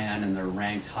the plan and they're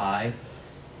ranked high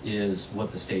is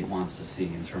what the state wants to see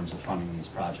in terms of funding these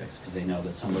projects, because they know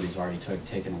that somebody's already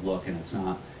taken a look, and it's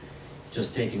not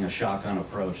just taking a shotgun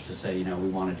approach to say, you know, we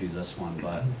want to do this one,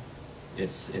 but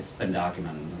it's been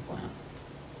documented in the plan.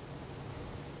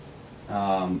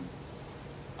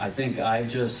 I think I've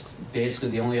just, basically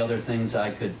the only other things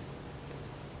I could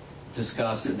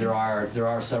discuss, there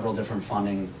are several different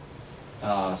funding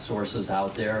sources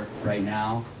out there right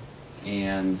now.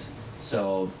 And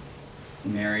so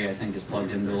Mary, I think, is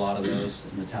plugged into a lot of those,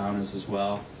 and the town is as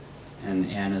well, and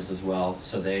Ann is as well.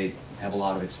 So they have a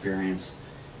lot of experience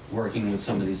working with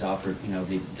some of these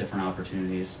the different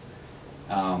opportunities.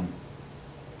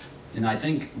 And I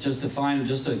think just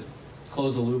to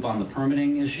close the loop on the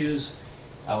permitting issues,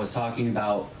 I was talking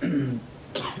about,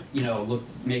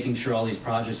 making sure all these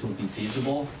projects would be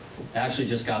feasible. I actually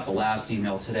just got the last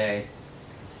email today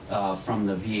from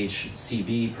the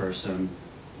VHCB person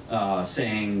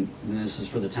saying, and this is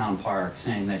for the town park,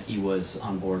 saying that he was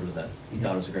on board with it. He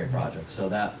thought it was a great project. So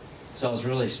I was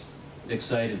really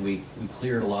excited. We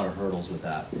cleared a lot of hurdles with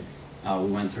that.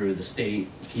 We went through the state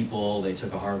people. They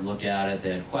took a hard look at it.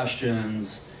 They had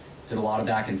questions. Did a lot of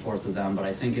back and forth with them, but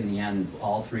I think in the end,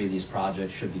 all three of these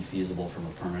projects should be feasible from a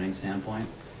permitting standpoint.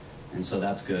 And so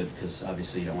that's good, because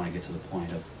obviously you don't want to get to the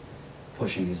point of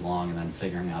pushing these along and then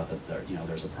figuring out that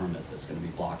there's a permit that's going to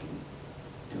be blocking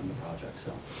doing the project.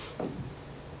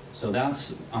 So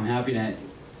I'm happy to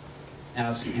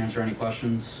answer any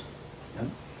questions.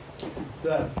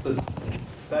 Yep.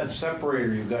 That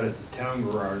separator you got at the town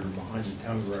garage or behind the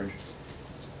town garage,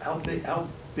 how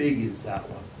big is that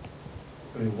one?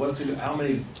 I mean, how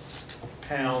many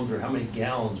pounds or how many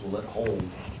gallons will it hold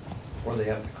before they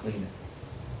have to clean it?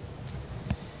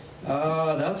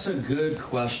 That's a good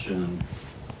question.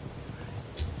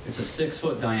 It's a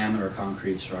 6-foot diameter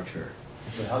concrete structure.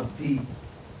 So how deep?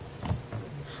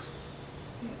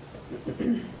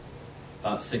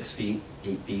 About 6 feet,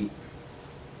 8 feet.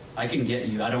 I can get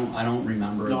you. I don't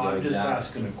remember No, the I'm just exact.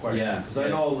 asking a question. Yeah, Because I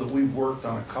know that we've worked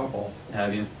on a couple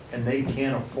Have you? and they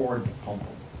can't afford to pump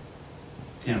them.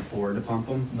 Can't afford to pump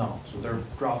them? No, so they're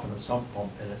dropping a sump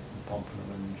pump in it and pumping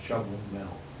them and shoveling them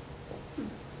out.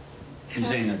 You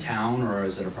saying the town, or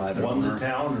is it a private One's owner? a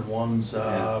town and one's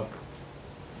Yeah.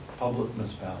 public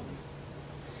municipality.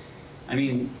 I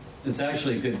mean, it's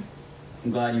actually good.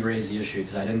 I'm glad you raised the issue,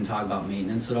 because I didn't talk about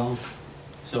maintenance at all.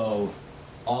 So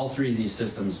all three of these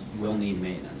systems will need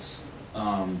maintenance.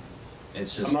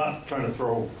 It's just. I'm not trying to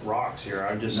throw rocks here,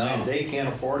 I'm just No. saying they can't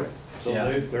afford it, so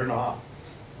Yeah. they're not.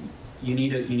 You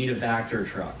need a Vector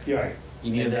truck. Yeah.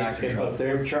 You need a And Vector But truck.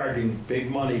 they're charging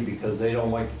big money because they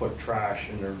don't like to put trash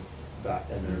in their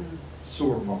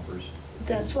sewer pumpers.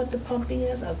 That's what the pumping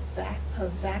is, a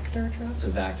Vector truck? It's a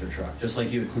Vector truck, just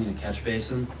like you would clean a catch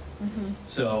basin. Mhm.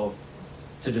 So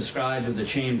to describe the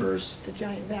chambers, The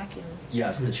giant vacuum.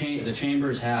 yes, the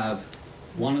chambers have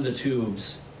one of the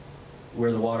tubes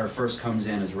where the water first comes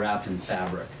in is wrapped in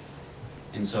fabric.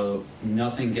 And so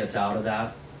nothing gets out of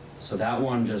that. So that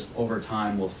one just over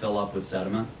time will fill up with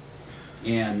sediment.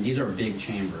 And these are big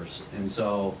chambers. And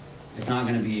so it's not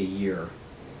going to be a year.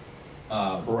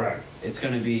 Correct. It's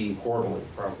going to be, Quarterly,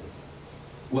 probably.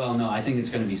 well, no, I think it's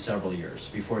going to be several years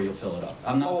before you'll fill it up.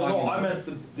 I'm not Oh, talking no, about, I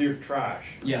meant their trash.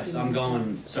 yes, I'm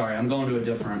going to a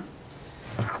different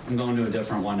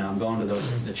one now. I'm going to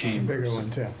the chambers. Bigger one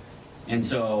too. And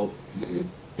so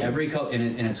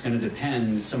and it's going to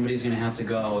depend, somebody's going to have to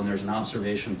go and there's an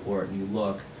observation port and you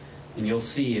look and you'll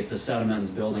see if the sediment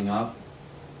is building up.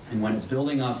 And when it's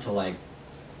building up to like,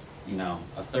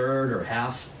 a third or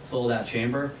half full of that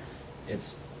chamber,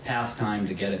 it's past time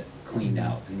to get it cleaned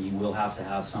out. And you will have to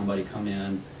have somebody come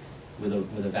in with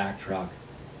a vac truck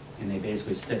and they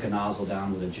basically stick a nozzle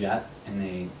down with a jet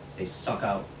and they suck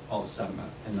out all the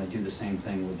sediment. And they do the same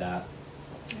thing with that.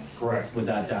 Correct. With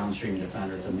that downstream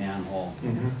defender, it's a manhole.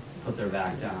 Mhm. Put their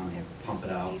vac down and pump it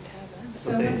out.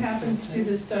 So what happens to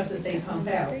the stuff that they pump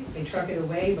out? They truck it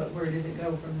away, but where does it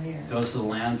go from there? Goes to the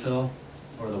landfill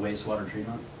or the wastewater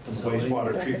treatment The facility.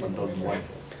 wastewater treatment doesn't like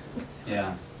it.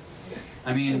 Yeah.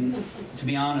 I mean, to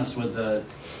be honest with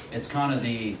it's kind of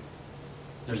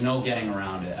there's no getting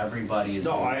around it. Everybody is.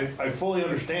 No, I fully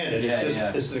understand it. Yeah, It's just,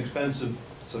 yeah. it's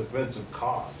an expensive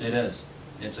cost. It is.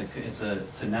 It's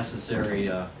a necessary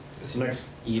It's next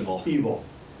evil. evil.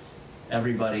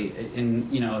 Everybody,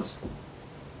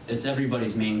 it's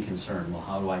everybody's main concern. Well,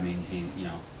 how do I maintain,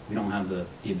 we don't have the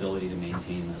ability to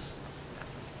maintain this.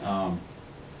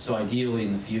 So ideally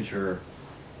in the future,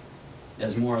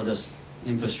 as more of this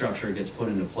infrastructure gets put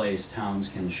into place, towns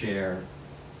can share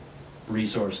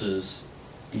resources.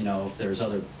 If there's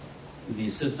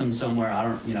these systems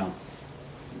somewhere,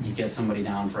 you get somebody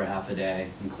down for a half a day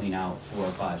and clean out 4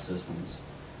 or 5 systems.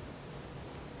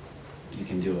 You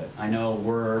can do it. I know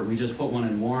we just put one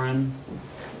in Warren.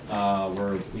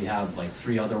 We have like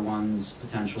 3 other ones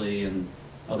potentially in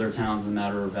other towns in the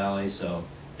Matter Valley, so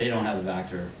they don't have a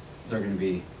Vector. They're going to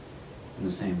be in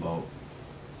the same boat.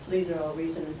 So these are all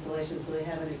recent installations, so they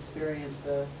haven't experienced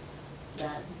that.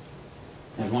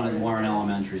 There's one at Warren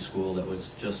Elementary School that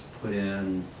was just put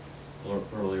in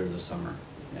earlier this summer,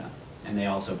 yeah. And they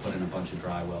also put in a bunch of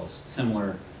dry wells,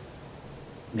 similar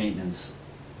maintenance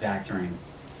factoring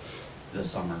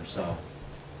this summer, so we'll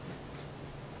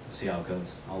see how it goes.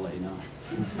 I'll let you know.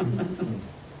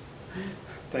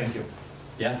 Thank you.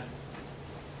 Yeah?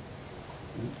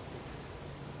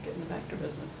 Getting back to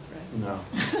business, right? No.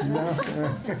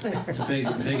 It's a big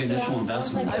initial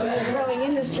investment. Sounds like a growing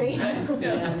industry.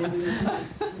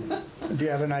 Do you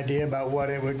have an idea about what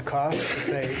it would cost to,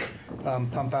 say,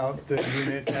 pump out the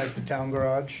unit at the town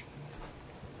garage?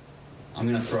 I'm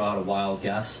gonna throw out a wild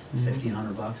guess,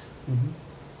 $1,500. Well,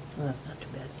 that's not too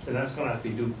bad. And that's gonna have to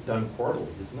be done quarterly,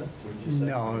 isn't it? Would you say?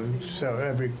 No, so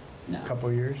every No. couple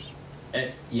of years?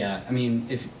 Yeah, I mean,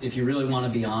 if you really wanna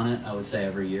be on it, I would say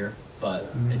every year,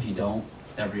 but if you don't,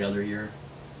 every other year.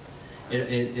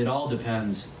 It all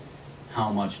depends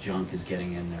how much junk is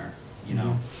getting in there, you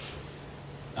know?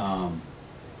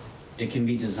 It can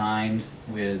be designed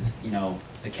with, you know,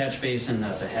 the catch basin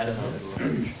that's ahead of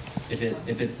it.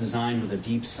 If it's designed with a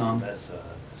deep sump, That's,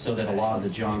 so that a lot of the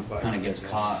junk kind of gets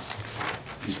caught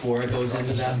before it goes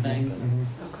into that thing,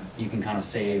 Okay. you can kind of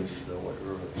save,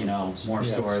 you know, more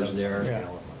Yeah, storage so- there, yeah.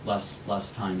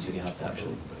 less times you have to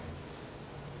actually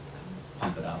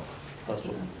pump it out. Well,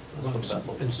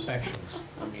 inspections,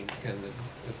 I mean, can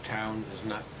the town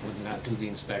would not do the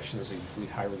inspections, and we'd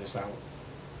hire this out?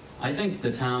 I think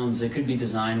the towns, it could be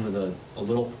designed with a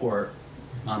little port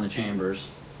on the chambers.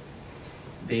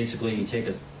 Basically, you take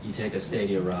a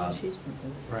stadia rod,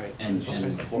 Right. and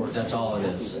that's all it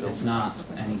is. It's not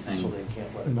So anything, they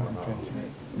can't let it run off.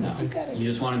 no. You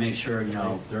just want to make sure, you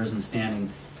know, there isn't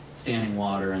standing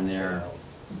water in there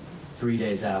 3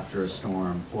 days after a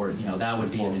storm, or, you know, that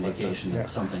would be an indication Yeah. that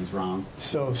something's wrong.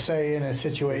 So say in a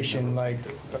situation like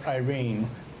Irene,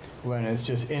 when it's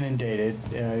just inundated,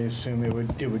 I assume it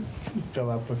would fill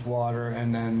up with water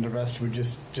and then the rest would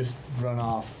just run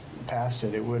off past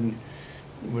it. It wouldn't,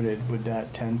 would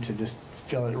that tend to just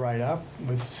fill it right up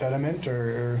with sediment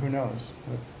or who knows?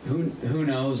 Who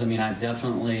knows? I mean, I've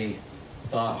definitely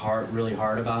thought really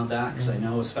hard about that, because I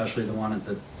know especially the one at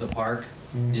the park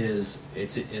is,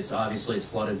 it's obviously it's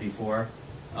flooded before.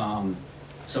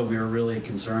 So we were really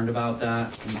concerned about that.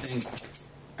 We think,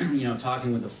 you know,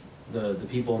 talking with the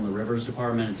people in the Rivers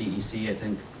Department at DEC, I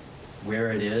think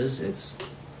where it is, it's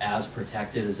as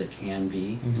protected as it can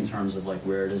be in terms of like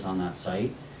where it is on that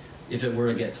site. If it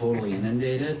were to get totally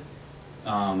inundated,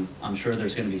 I'm sure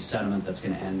there's going to be sediment that's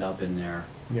going to end up in there,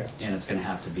 Yeah. and it's going to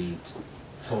have to be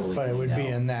totally But it would cleaned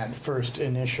be out. in that first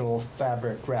initial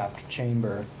fabric wrapped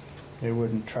chamber. It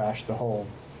wouldn't trash the whole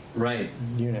Right,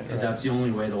 unit, because right? that's the only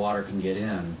way the water can get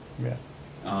in. Yeah.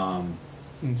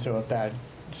 And so if that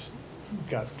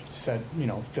got set, you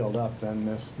know, filled up, then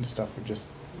this stuff would just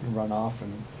run off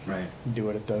and Right, do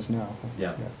what it does now.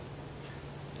 yeah.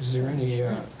 Is there any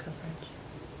Insurance coverage.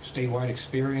 statewide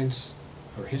experience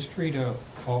or history to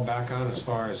fall back on as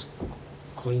far as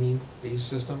cleaning these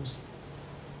systems?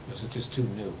 Or is it just too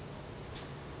new?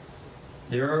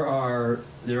 There are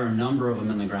a number of them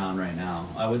in the ground right now.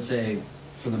 I would say,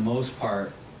 for the most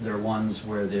part, they're ones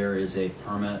where there is a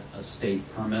permit, a state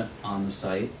permit on the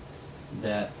site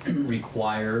that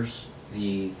requires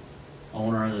the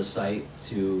owner of the site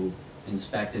to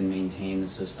inspect and maintain the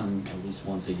system at least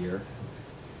once a year.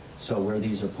 So where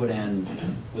these are put in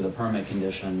with a permit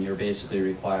condition, you're basically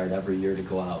required every year to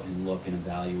go out and look and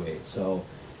evaluate. So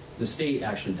the state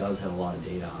actually does have a lot of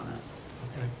data on it.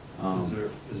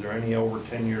 Is there any over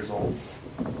 10 years old?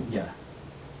 Yeah.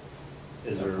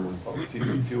 Is there a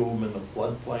few of them in the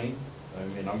floodplain? I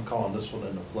mean, I'm calling this one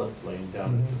in the floodplain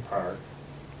down at the park.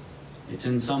 It's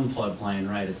in some floodplain,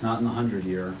 right? It's not in the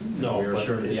 100-year. No, We're but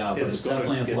sure, yeah, but it's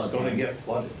definitely a floodplain. It's gonna get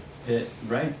flooded.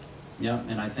 Right, yeah,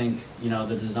 and I think, you know,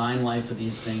 the design life of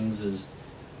these things is,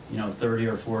 you know, 30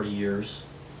 or 40 years.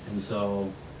 And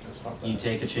so It's not you bad.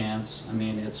 take a chance. I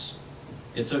mean, it's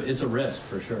a risk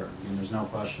for sure. I mean, there's no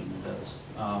question it is.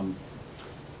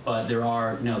 But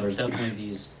there's definitely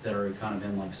these that are kind of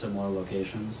in like similar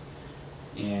locations.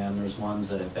 And there's ones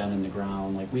that have been in the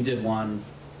ground. Like we did one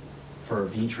for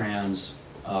V-Trans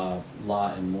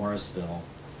lot in Morrisville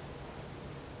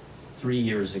 3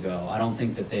 years ago. I don't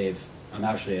think that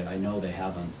I know they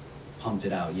haven't pumped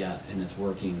it out yet, and it's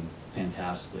working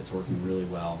fantastically. It's working really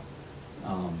well.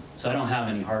 So I don't have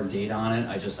any hard data on it.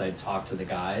 I talked to the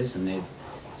guys, and they've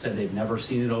said they've never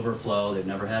seen it overflow. They've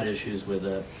never had issues with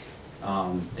it.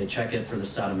 They check it for the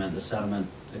sediment. The sediment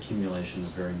accumulation is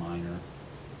very minor.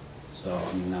 So,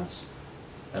 I mean,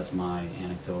 That's my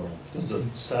anecdotal. Does the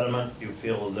sediment, you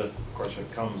feel as if, of course,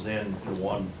 it comes in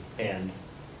one end,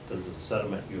 does the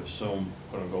sediment, you assume,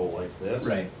 gonna go like this?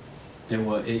 Right.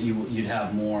 You'd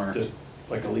have more, Just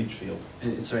like a leach field,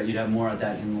 it's right, you'd have more at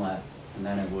that inlet, and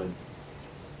then it would,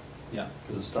 yeah.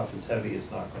 because the stuff is heavy, it's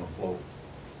not gonna float.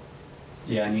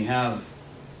 Yeah, and you have,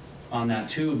 on that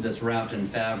tube that's wrapped in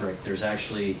fabric, there's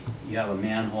actually, you have a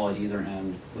manhole at either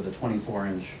end with a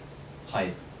 24-inch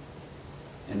pipe.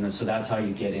 And then, so that's how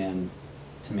you get in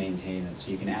to maintain it.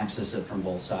 So you can access it from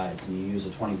both sides, and you use a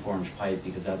 24-inch pipe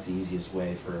because that's the easiest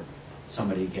way for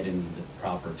somebody to get in the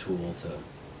proper tool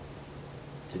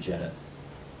to jet it.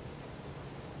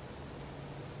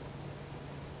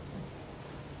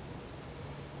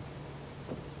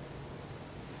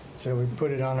 So we put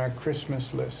it on our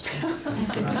Christmas list. Yep.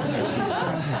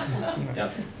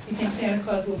 You think Santa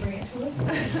Claus will bring it to us?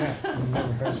 Yeah, it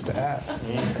never hurts to ask.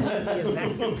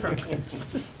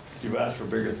 You've asked for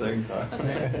bigger things, huh?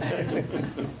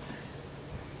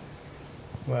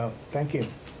 Well, thank you.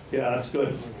 Yeah, that's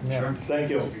good. Yeah. Sure. Thank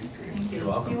you. You're Do you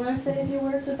welcome. want to say a few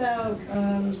words about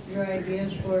your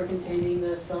ideas for containing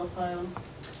the salt pile?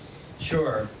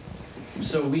 Sure.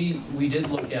 So we did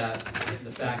look at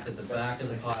the fact that the back of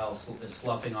the pile is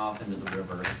sloughing off into the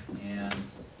river, and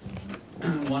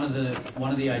one of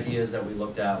the ideas that we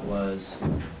looked at was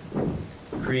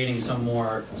creating some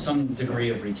degree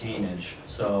of retainage.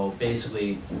 So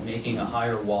basically making a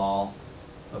higher wall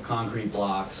of concrete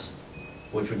blocks,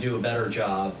 which would do a better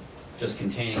job just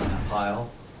containing that pile.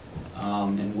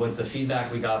 And what the feedback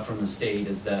we got from the state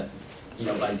is that,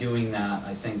 by doing that,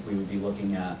 I think we would be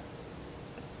looking at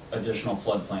additional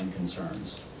floodplain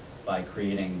concerns by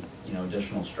creating,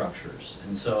 additional structures.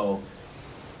 And so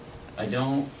I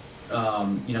don't,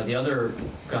 the other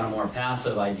kind of more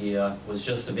passive idea was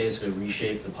just to basically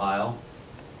reshape the pile.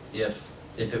 If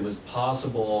it was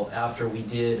possible after we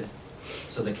did,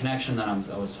 so the connection that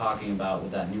I was talking about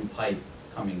with that new pipe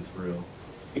coming through,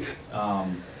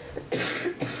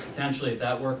 potentially if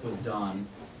that work was done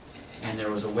and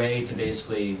there was a way to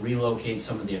basically relocate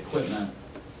some of the equipment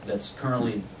that's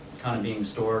currently kind of being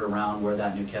stored around where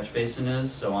that new catch basin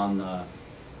is, so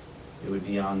it would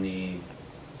be on the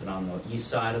east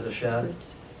side of the shed.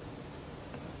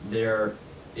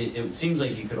 It seems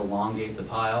like you could elongate the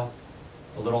pile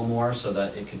a little more so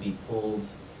that it could be pulled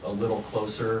a little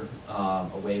closer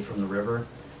away from the river.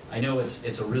 I know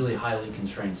it's a really highly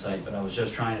constrained site, but I was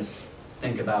just trying to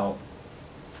think about,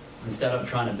 instead of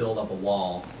trying to build up a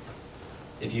wall,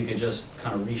 if you could just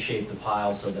kind of reshape the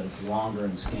pile so that it's longer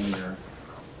and skinnier,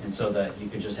 and so that you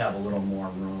could just have a little more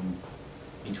room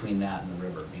between that and the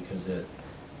river, because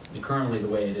currently the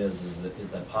way it is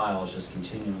that pile is just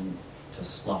continuing to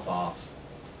slough off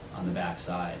on the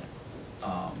backside,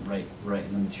 right,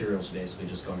 and the material's basically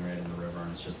just going right in the river,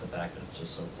 and it's just the fact that it's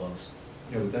just so close.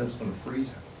 Yeah, but then it's gonna freeze.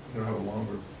 You're gonna have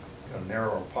a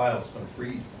narrower pile, it's gonna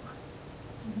freeze more.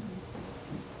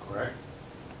 Correct?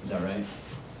 Is that right?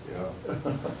 Yeah, I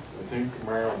think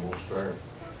tomorrow we'll start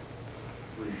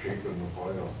reshaping the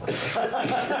pile.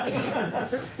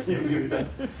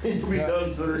 You'll be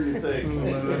done sooner than you think.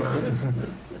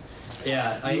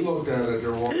 Yeah, You looked at it,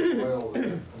 there was a pile there,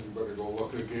 you better go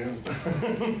look again.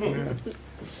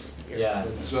 yeah.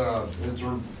 It's a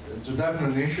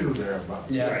definite issue there, but.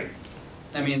 Yeah. Right.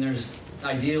 I mean,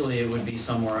 ideally it would be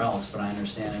somewhere else, but I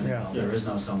understand Yeah. there is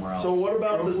no somewhere else. So what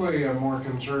about the, Hopefully, I'm more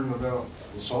concerned about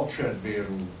the salt shed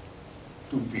being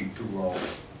 2 feet too low.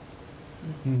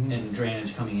 Mhm. And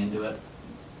drainage coming into it.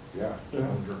 Yeah, Yeah.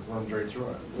 runs right through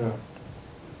it. yeah.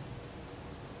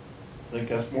 I think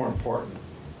that's more important.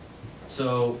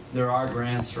 So there are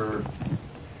grants for,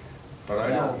 But I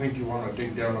Yeah. don't think you wanna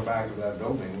dig down the back of that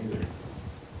building either.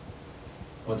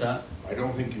 what's that? I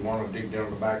don't think you wanna dig down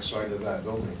the back side of that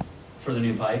building. For the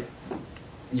new pipe,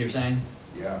 you're saying?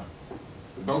 Yeah.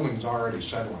 The building's already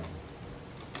settling.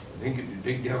 I think if you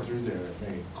dig down through there, it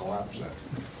may collapse it.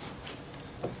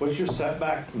 What's your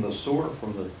setback from the sewer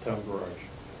from the town garage?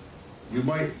 You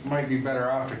might be better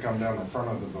off to come down the front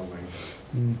of the building,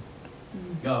 Mm.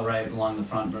 Oh, right, along the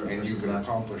front and you versus can back.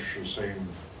 accomplish the same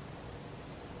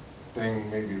thing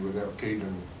maybe without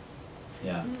caving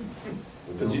Yeah,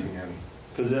 the building in.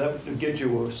 Because that would get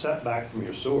you a setback from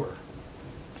your sewer.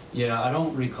 yeah, I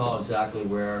don't recall exactly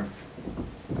where.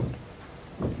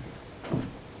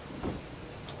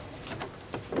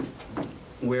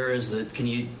 Where is the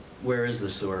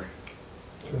sewer?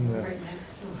 From the Right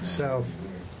next door. south,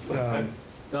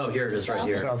 Oh, here it is, right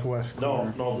here. southwest No,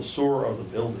 corner. no, the sewer of the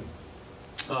building.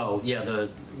 Oh, yeah,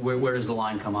 where does the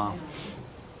line come off?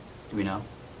 Do we know?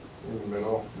 In the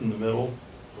middle, In the middle,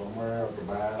 somewhere out the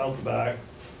back. out the back.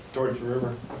 Towards the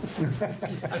river.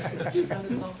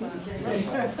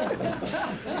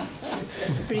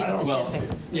 Pretty Well, specific.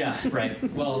 yeah,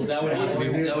 right. Well, that would have to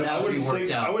be, that would have to be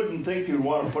worked I out. wouldn't think you'd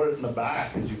want to put it in the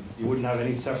back, because you wouldn't have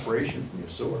any separation from your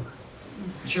sewer.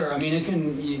 Sure, I mean, it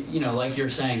can, you know, like you're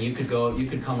saying, you could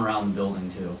come around the building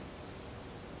too.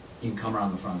 You can come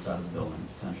around the front side of the building,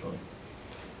 potentially.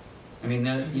 I mean,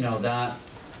 that, you know, that,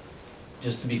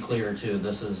 just to be clear too,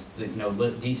 this is, you know,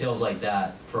 details like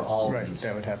that for all of Right, these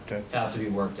that would have to, have to be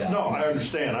worked out. No, I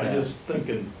understand, I'm Yeah. just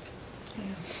thinking,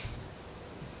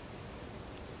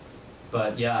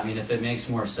 But yeah, I mean, if it makes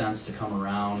more sense to come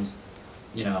around,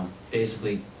 you know,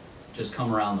 basically just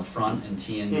come around the front and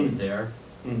tee into it there,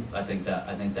 I think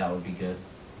that would be good.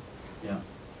 Yeah.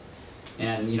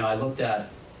 And, you know, I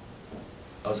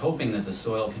was hoping that the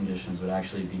soil conditions would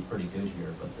actually be pretty good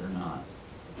here, but they're not,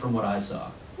 from what I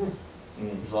saw.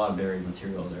 There's a lot of buried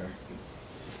material there.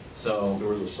 So, there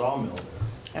was a sawmill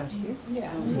there. Out here?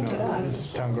 Yeah, no, look at it's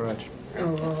us. town garage.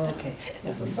 Oh, okay.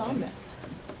 It's a sawmill.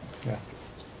 Yeah.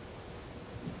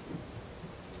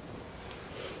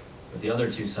 but the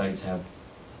other two sites have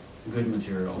good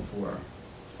material for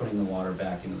putting the water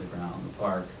back into the ground. The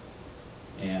park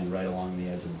and right along the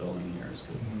edge of the building here is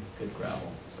good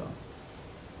gravel, so.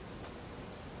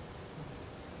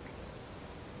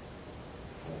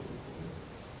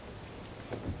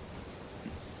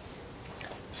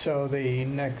 So the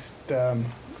next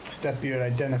step, you had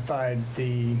identified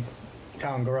the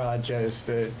town garage as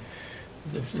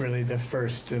really the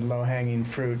first low-hanging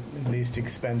fruit, least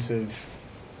expensive.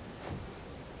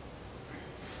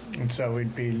 And so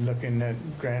we'd be looking at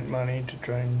grant money to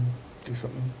try and do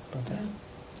something about that.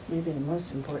 Maybe the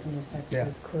most important if that's Yeah.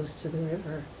 as close to the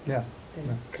river, Yeah.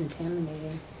 than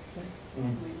contaminating.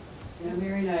 You know,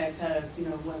 Mary and I have had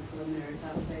one preliminary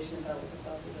conversation about what the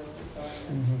possibilities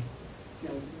are, and Mhm.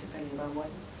 that's, depending on what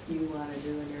you want to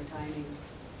do in your timing,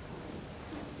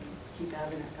 keep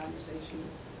having that conversation.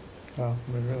 Well,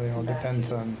 it really all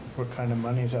depends on what kind of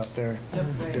money's out there Yep.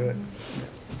 to do it.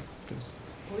 Just-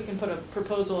 We can put a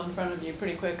proposal in front of you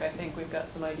pretty quick. I think we've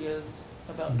got some ideas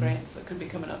about Mhm. grants that could be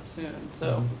coming up soon.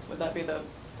 So Mhm. would that be the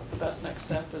best next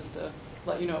step, is to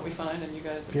let you know what we find and you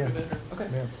guys Yeah. approve it? Or, okay,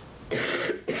 Yeah.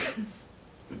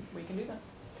 we can do that.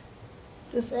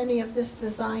 Does any of this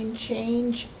design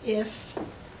change if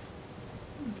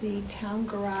the town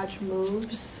garage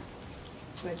moves,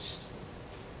 which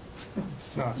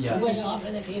It's not. Yeah. way off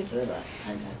in the future, but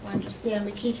I understand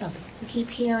we keep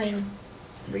hearing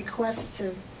requests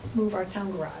to move our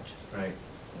town garage. Right.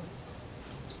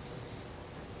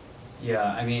 Yeah,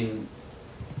 I mean,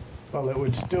 Well, it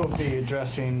would still be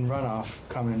addressing runoff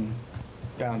coming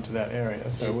down to that area,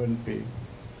 so it wouldn't be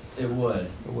it would.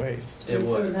 a waste. It We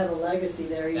sort of would. have a legacy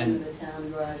there, even And if the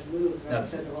town garage moved, right,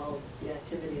 that's- because of all the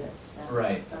activity that's happened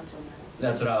Right. up till now.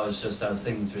 That's what I was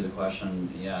thinking through the question,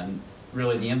 yeah, and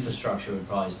really the infrastructure would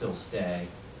probably still stay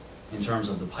in terms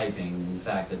of the piping and the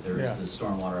fact that there Yeah. is this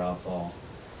stormwater outfall.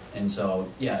 And so,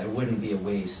 yeah, it wouldn't be a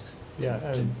waste. Yeah,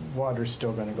 and water's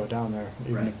still gonna go down there,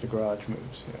 even Right. if the garage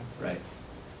moves, yeah. Right.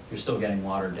 You're still getting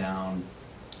water down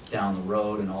the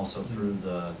road and also through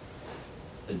the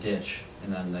ditch,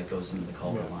 and then that goes into the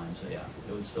culvert Yeah. line, so yeah,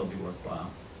 it would still be worthwhile.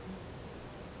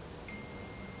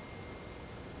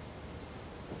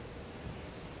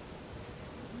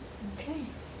 Okay.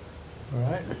 All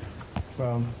right,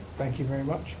 well, thank you very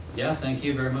much. Yeah, thank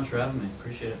you very much for having me,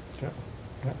 appreciate it. Yeah,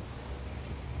 yeah.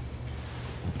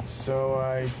 So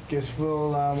I guess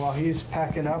we'll, while he's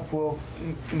packing up, we'll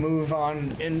move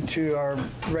on into our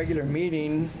regular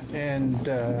meeting and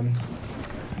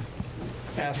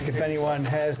ask if anyone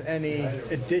has any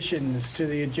additions to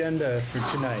the agenda for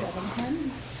tonight.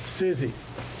 7:10? Susie?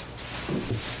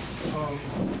 We'll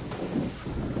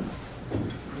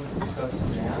discuss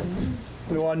them now.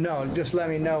 Well, no, just let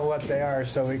me know what they are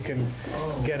so we can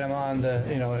get them on the,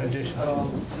 addition.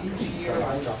 Each year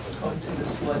I come to the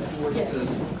select board to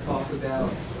talk about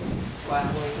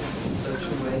plowing in such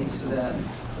a way so that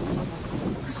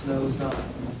the snow's not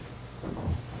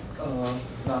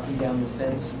knocking down the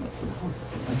fence,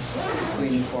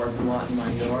 cleaning part of the lot in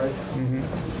my yard. Mhm.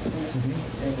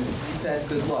 And we've had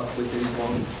good luck with it as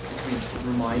long as we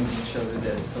remind each other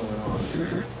that it's going on.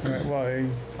 All right, well,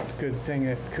 it's a good thing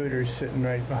that Cooter's sitting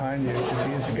right behind you, because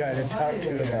he's the guy to talk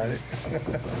to about it.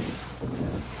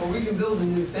 Well, we can build a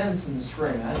new fence in the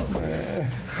spring, I don't know.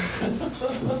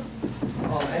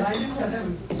 And I just have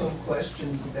some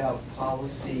questions about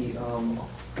policy,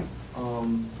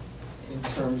 in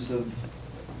terms of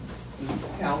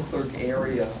the town clerk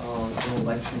area on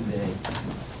election day,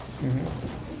 Mhm.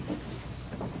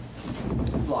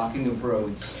 blocking of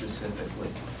roads specifically.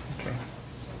 Okay.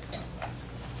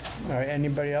 All right,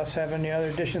 anybody else have any other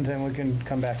additions? And we can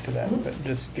come back to that, but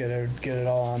just get it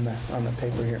all on the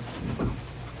paper here.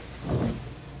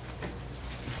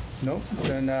 Nope,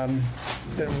 then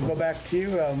we'll go back to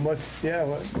you. What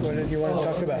did you want to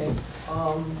talk about?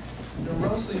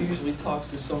 Russell usually talks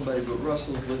to somebody, but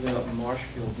Russell's living up in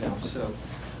Marshfield now, so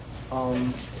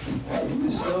if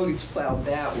the snow gets plowed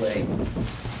that way,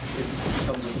 it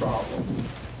becomes a problem,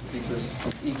 because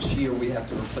each year we have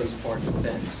to replace part of the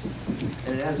fence.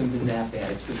 And it hasn't been that bad,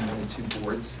 it's been 1 or 2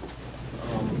 boards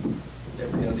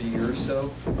every other year or so.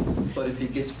 But if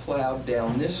it gets plowed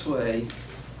down this way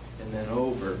and then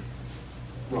over,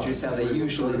 which is how they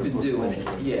usually have been doing it,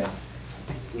 yeah.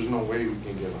 There's no way we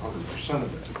can get 100%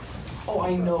 of it. Oh,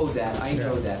 I know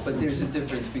that, but there's a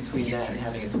difference between that and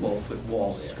having a 12-foot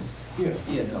wall there. Yeah.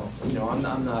 You know, I'm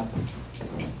not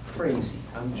crazy,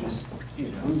 I'm just, we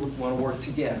want to work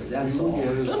together, that's all. We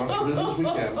will get as much business as we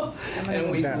can.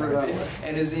 And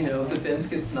and as you know, if the fence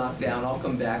gets knocked down, I'll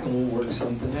come back and we'll work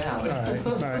something out. All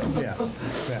right, yeah.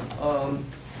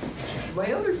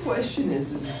 My other question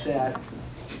is that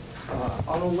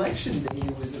on election day,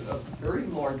 there was a very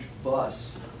large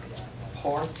bus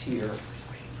parked here,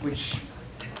 which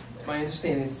my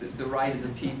understanding is that the right of the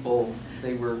people,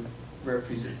 they were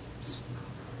representing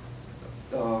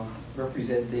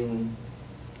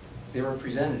their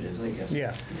representatives, I guess.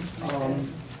 Yeah.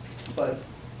 But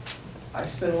I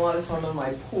spent a lot of time on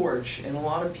my porch, and a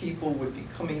lot of people would be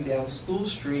coming down School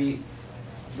Street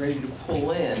ready to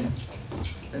pull in,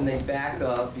 and they back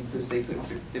up because it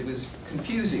was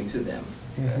confusing to them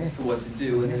as to what to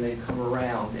do, and then they'd come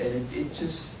around, and it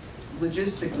just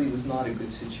logistically was not a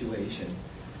good situation.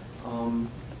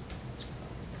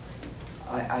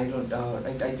 I don't know.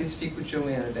 I did speak with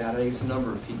Joanne about it. I guess a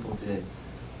number of people did.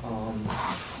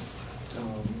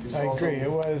 I agree. It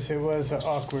was an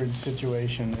awkward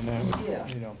situation, and that was,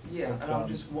 Yeah, and I'm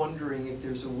just wondering if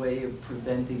there's a way of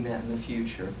preventing that in the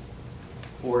future,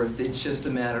 or if it's just a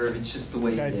matter of it's just the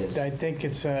way it is. I think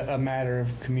it's a matter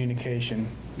of communication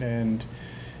and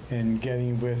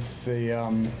getting with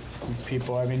the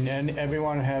people. I mean, and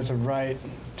everyone has a right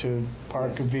to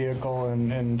park a vehicle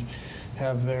and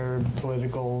have their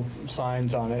political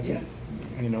signs on it. Yeah.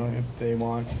 If they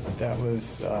want. That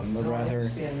was a rather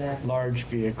large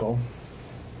vehicle.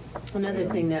 Another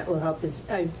thing that will help is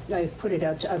I've put it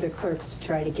out to other clerks to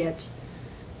try to get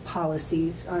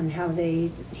policies on how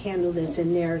they handle this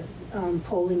in their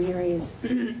polling areas.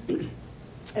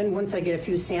 And once I get a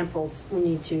few samples, we'll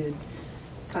need to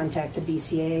contact the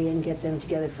BCA and get them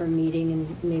together for a meeting,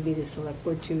 and maybe the select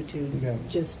board too, to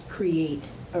just create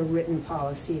a written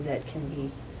policy that can be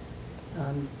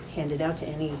handed out to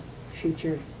any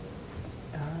future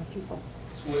people.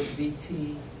 So what,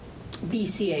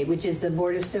 BCA, which is the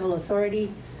Board of Civil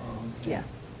Authority. Yeah,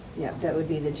 that would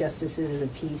be the Justices of the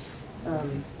Peace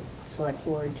Select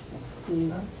Board.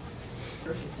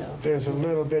 So there's a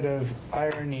little bit of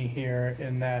irony here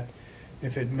in that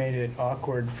if it made it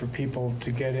awkward for people to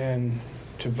get in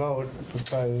to vote,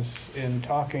 because in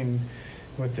talking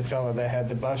with the fellow that had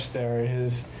the bus there,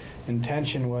 his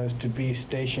intention was to be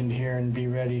stationed here and be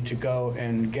ready to go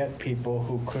and get people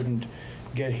who couldn't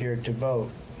get here to vote.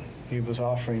 He was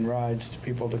offering rides to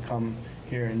people to come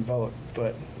here and vote,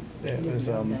 but it was.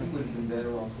 He would have been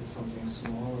better off with something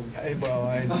smaller. I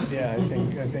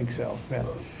think so. Yeah.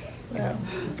 Well,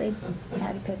 they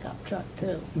had a pickup truck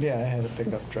too. Yeah, I had a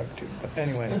pickup truck too. But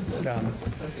anyway, Okay, thank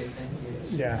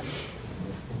you. yeah,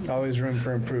 always room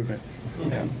for improvement.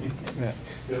 Yeah.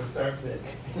 Good start, Nick.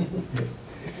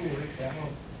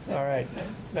 All right,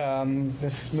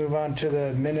 let's move on to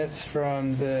the minutes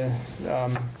from the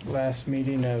last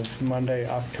meeting of Monday,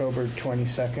 October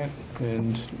 22nd.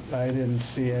 And I didn't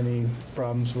see any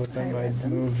problems with them. I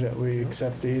move that we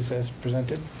accept these as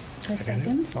presented. A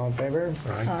second. All in favor?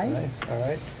 Aye. All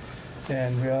right.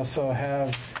 And we also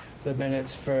have the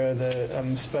minutes for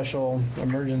the special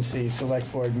emergency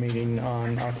select board meeting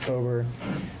on October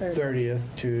 30th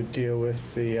to deal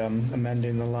with the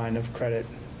amending the line of credit.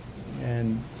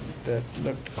 And that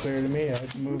looked clear to me. I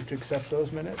move to accept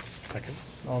those minutes. Second.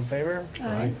 All in favor?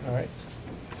 Aye. All right.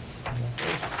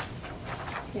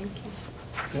 thank you.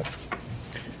 Yep.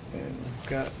 And we've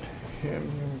got him,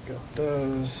 we've got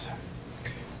those.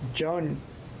 Joan,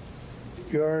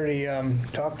 you already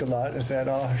talked a lot. Is that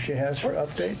all she has for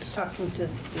updates? Just talking to the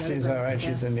other She's all girls, right. I She's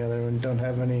guess. in the other one. Don't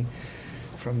have any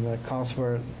from the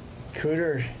Consular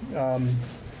Cooter.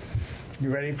 You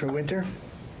ready for winter?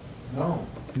 No,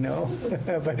 No,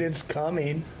 but it's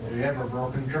coming. we have a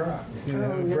broken truck. You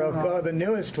know, no. broke the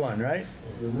newest one, right?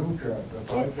 The new truck, the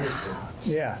 550.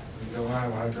 Yeah. We don't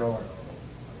have hydraulic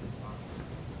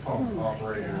pump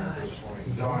operator at this point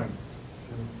in time.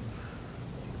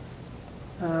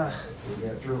 We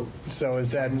get through. So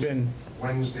has that been,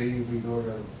 Wednesday, we go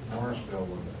to Morrisville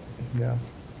with yeah,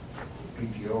 a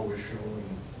PTO issue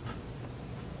and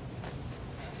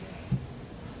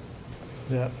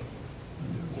yeah,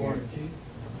 Warranty?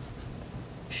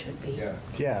 Should be. yeah.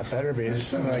 yeah, it better be. I It's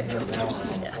spent like an hour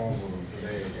on the phone with them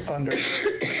today. under, Is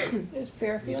It's a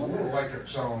Fairfield? little electric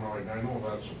solenoid, and I know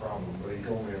that's a problem, but he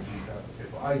told me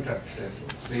if I touched it,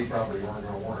 they probably weren't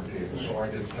gonna warranty it, so I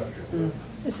didn't touch it.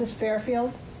 This is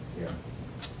Fairfield? Yeah.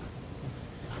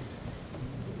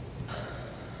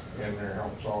 And there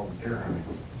helps all the deer hunting.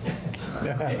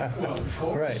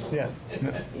 right, yeah.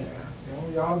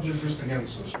 The odds are just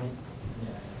against us.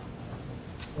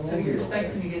 So you're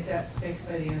expecting to get that fixed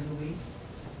by the end of the week?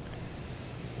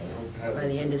 By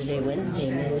the end of the day, Wednesday,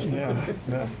 maybe. Yeah,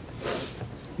 yeah.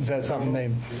 Is that something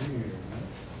they,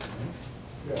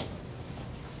 Yeah.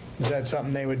 is that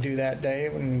something they would do that day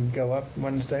and go up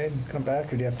Wednesday and come back,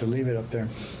 or do you have to leave it up there?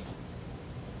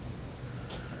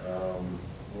 Well,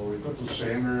 we put the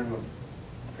sander in the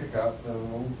pickup,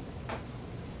 and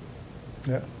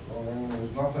Yeah,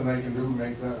 there's nothing I can do to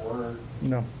make that work.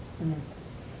 no.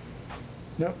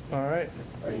 Nope, all right.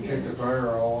 I can kick the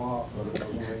tire all off, but it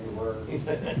doesn't make it work.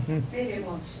 Maybe it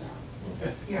won't snow.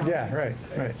 Yeah, right,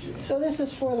 right. So this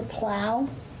is for the plow?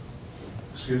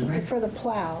 Excuse me? For the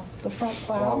plow, the front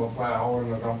Plow plow? the plow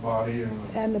and the dump body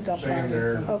And the dump body?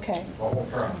 sander, the Okay, whole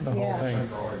truck, the whole Yeah. thing.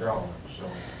 central hydraulic, so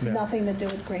Yeah. nothing to do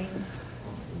with greens.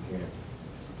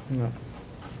 we No.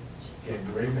 can't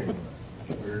do anything with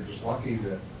it. We were just lucky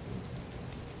that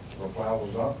the plow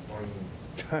was up when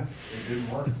it didn't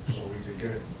work, so we could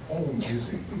get it home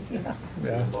easy. Yeah.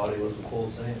 The body was full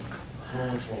of sand.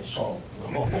 No, it's full of salt.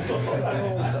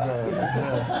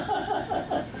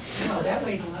 No, that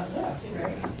weighs a lot less,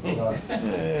 right?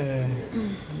 Eh,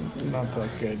 Not that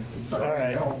good. All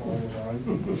right,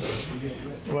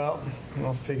 well,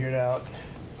 we'll figure it out.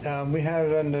 We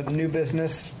have on the new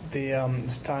business,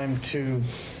 it's time to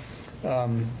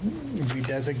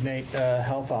redesignate a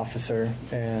health officer,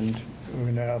 and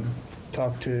we're gonna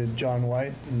talk to John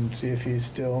White and see if he's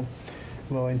still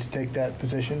willing to take that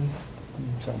position.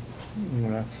 So, I'm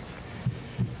gonna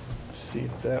see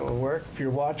if that will work. If you're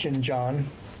watching, John,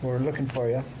 we're looking for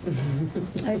you.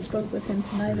 I spoke with him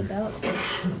tonight about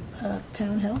a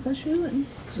town health issue, and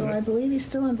so I believe he's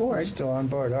still on board. Still on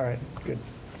board, all right, good.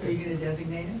 So you're gonna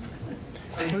designate him?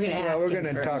 We're gonna Yeah, ask we're him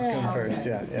gonna first. talk to him Yeah. first,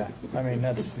 yeah, yeah. I mean,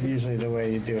 that's usually the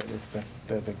way you do it, is to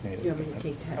designate You want me to it.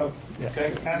 take that? Oh,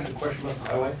 can I ask a question about the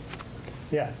highway?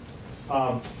 Yeah,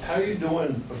 How are you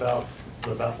doing about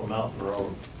the Bethel Mountain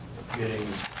Road, getting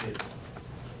it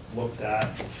looked at,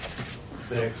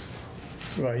 fixed?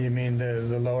 what, you mean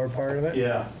the lower part of it?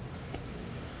 Yeah.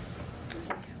 I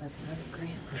think that was another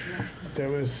grant, wasn't it? There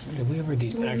was, Did we ever We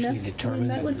actually met- determine? We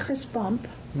met with that- Chris Bump,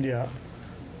 yeah,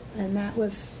 and that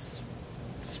was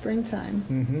springtime.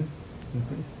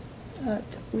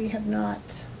 We have not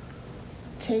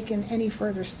taken any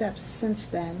further steps since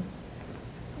then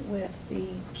with the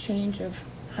change of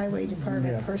highway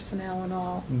department Yeah. personnel and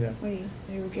all. Yeah.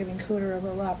 They were giving Cooter a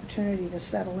little opportunity to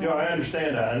settle in. Yeah, I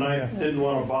understand that, and I Yeah. didn't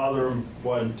want to bother him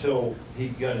until he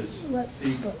got his But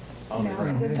feet on the now's a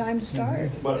ground. good time to start.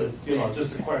 But,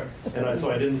 just a quick,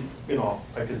 so I didn't, didn't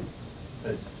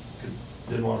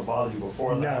want to bother you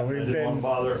before that. No, we've I didn't want been- to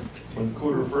bother when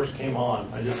Cooter first came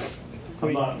on.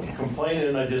 I'm not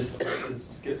complaining, it's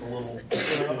getting a little,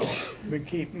 we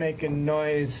keep making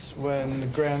noise when the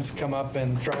grants come up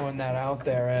and throwing that out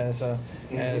there as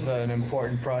an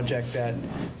important project that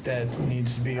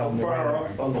needs to be How on the far radar.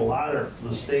 up on the ladder,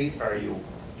 the state are you?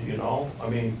 Do you know? I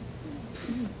mean,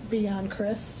 Beyond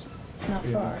Chris, not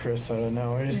Yeah, far. Chris, I don't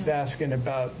know. We're just Yeah. asking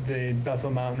about the Bethel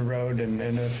Mountain Road and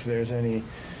if there's any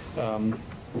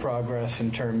progress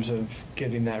in terms of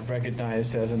getting that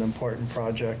recognized as an important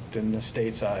project in the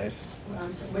state's eyes.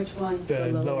 So which one? The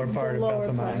The lower part of lower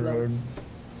Bethel Mountain part. Road.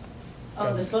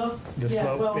 Oh, the slope? The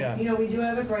slope, yeah. Well, we do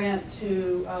have a grant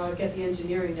to get the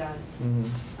engineering done. Mhm.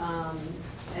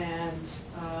 And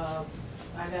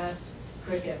I've asked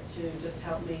Cricket to just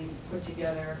help me put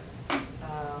together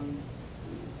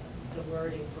the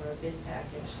wording for a bid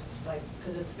package,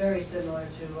 because it's very similar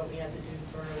to what we had to do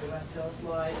for the West Hill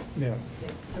slide. Yeah,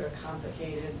 It's sort of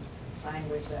complicated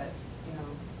language that,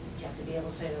 you have to be able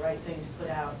to say the right thing to put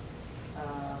out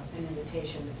an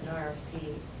invitation. It's an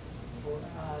RFP for,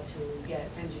 to get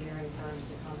engineering firms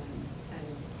to come and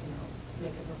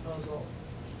make a proposal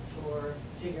for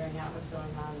figuring out what's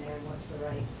going on there and what's the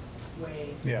right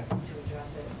way Yeah. to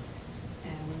address it.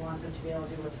 And we want them to be able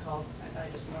to do what's called, I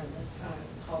just learned this,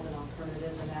 called an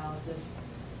alternatives analysis.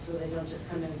 So they don't just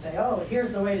come in and say, oh,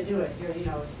 here's the way to do it, here,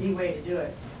 it's the way to do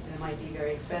it. and it might be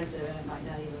very expensive and it might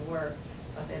not even work,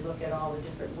 but they look at all the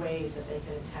different ways that they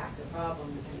could attack the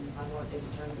problem depending upon what they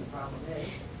determine the problem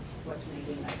is, what's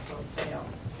making that slope fail,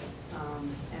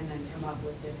 and then come up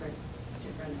with different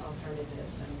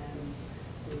alternatives, and then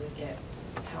we would get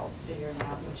help figuring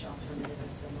out which alternative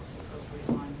is the most appropriate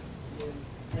one to do.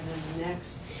 And then the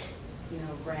next,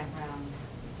 grant round,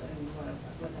 so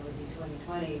what that would be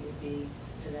 2020, would be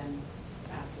to then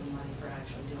ask for money for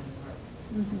actually doing the work.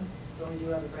 Mhm. But we do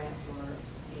have a grant for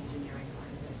the engineering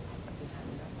part of it, just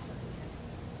haven't gotten started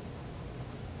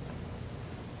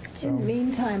yet. In the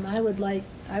meantime,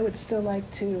 I would still like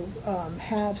to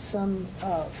have some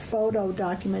photo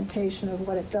documentation of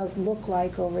what it does look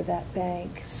like over that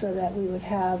bank, so that we would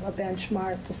have a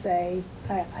benchmark to say,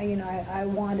 I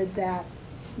wanted that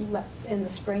in the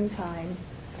springtime,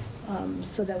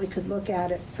 so that we could look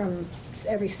at it from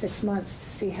every 6 months to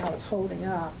see how it's holding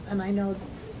up. And I know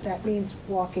that means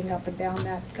walking up and down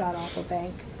that god-awful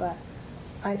bank, but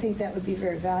I think that would be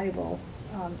very valuable,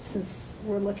 since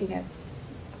we're looking at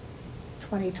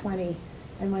 2020,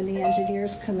 and when the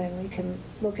engineers come in, we can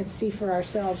look and see for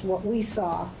ourselves what we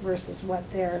saw versus what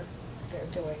they're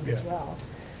doing as Yeah. well.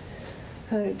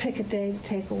 Pick a day to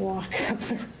take a walk up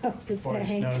the Before it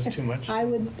bank. snows too much. I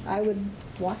would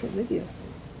walk it with you.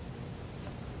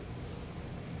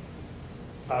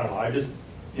 I don't know, I just,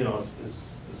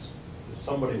 if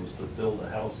somebody was to build a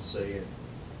house, say, in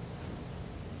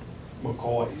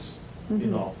McCoy's,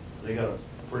 Mhm. they got a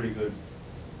pretty good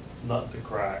nut to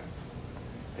crack.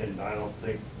 And I don't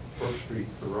think Brook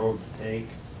Street's the road to take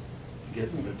to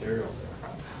get the material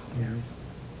there,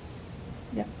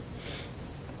 Yep.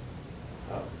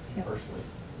 Yep. personally.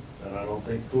 And I don't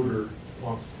think Cooter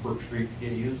wants Brook Street to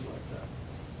get used like that.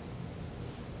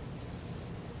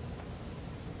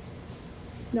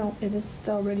 No, it has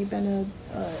already been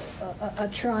a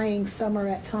trying summer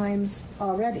at times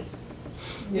already.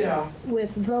 Yeah.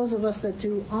 With those of us that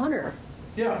do honor.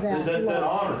 Yeah, that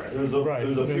honor it. Right.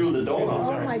 There's a few that don't Oh,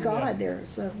 honor my it. God,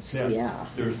 there's, yeah.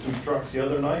 There's 2 trucks the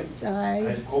other night. I I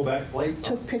had to go back plates.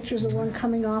 took pictures of one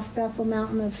coming off Bethel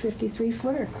Mountain, a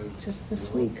 53-footer, just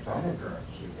this week. Tunnel tracks,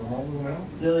 they come over the mountain.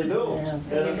 Yeah, they do. Yeah. And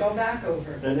they go back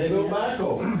over. And they go back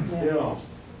over,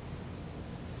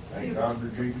 Thank God for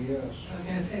GPS. I was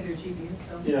gonna say they're GPS,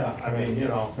 so. Yeah, I mean,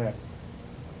 Yeah.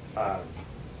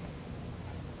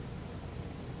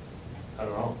 I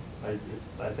don't know.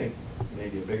 I think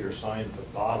maybe a bigger sign at the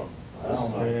bottom. I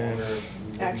don't know.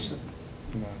 Yeah. Actually,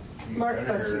 You Mark,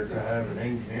 better bless you. to have an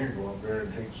engineer go up there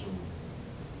and take some,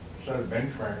 set a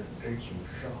benchmark and take some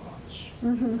shots,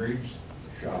 Mhm. grades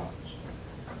shots,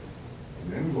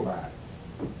 and then go back.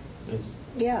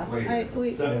 Yeah, That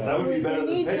would be better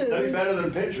we need than, that'd be to, better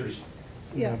than pictures.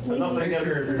 yeah. But nothing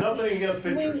against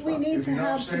We pictures. need If to you're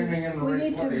not have some, standing in the we right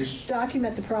need to place,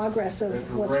 document the progress of at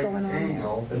the what's right going on there.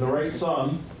 angle, In the right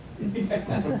sun.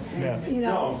 Yeah.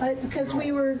 Because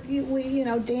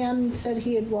Dan said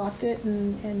he had walked it,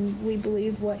 and we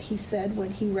believe what he said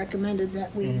when he recommended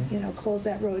that we, Mhm. close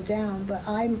that road down. But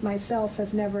I myself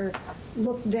have never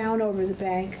looked down over the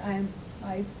bank.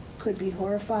 I could be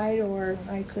horrified, or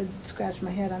I could scratch my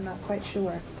head, I'm not quite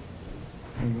sure.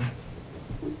 Mhm.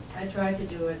 I tried to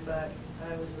do it, but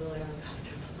I was really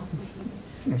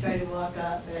uncomfortable. Tried to walk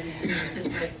up and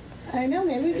just like. I know,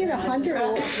 maybe we get a hunter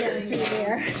going through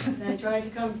there. And I tried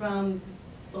to come from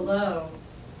below,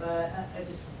 but I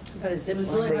just, But it was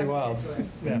really Pretty hard wild. to get to it.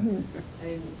 Yeah. Mhm.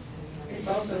 It's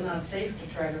also not safe to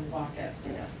try to walk it.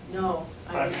 No.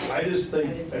 I just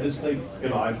think, I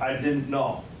didn't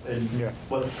know and Yeah.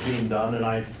 what's being done,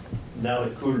 and now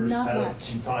that Cooter's Not had much.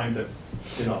 some time to,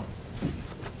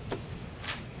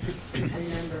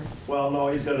 Remember. well, no,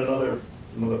 he's got another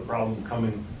problem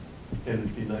coming, and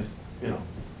it'd be nice,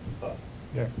 but.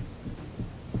 Yeah.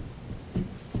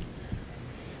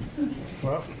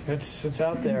 Well, it's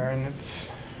out there, and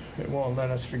it won't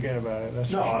let us forget about it, that's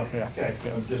for No, sure. Yeah. okay,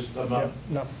 I'm not Yep,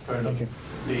 no, trying thank to you.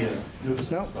 be a nuisance,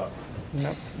 Nope. but.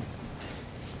 Nope.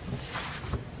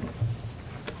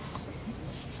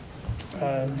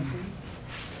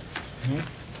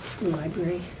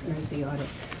 library, where's the audit?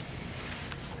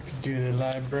 Do the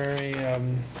library,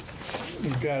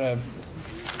 we've got a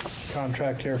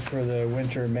contract here for the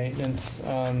winter maintenance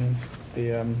on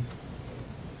the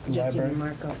Jesse library. and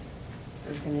Marco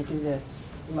are gonna do the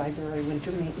library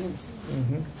winter maintenance.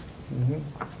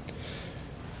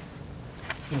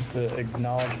 It's the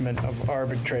acknowledgement of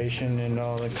arbitration and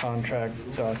all the contract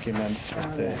documents. Oh,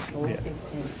 that- that whole yeah. big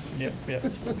thing. Yep, yep,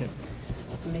 yep.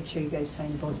 So make sure you guys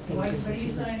sign both What pages. are if you you-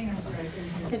 signing? I'm sorry, I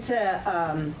couldn't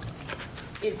hear.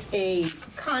 It's a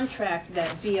contract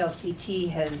that VLCT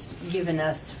has given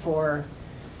us for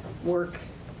work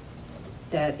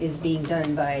that is being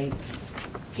done by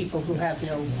people who have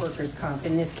no workers' comp.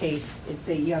 In this case, it's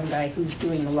a young guy who's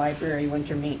doing the library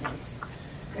winter maintenance.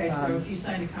 Okay, so if you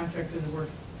sign a contract for the work,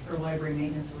 for library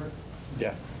maintenance work,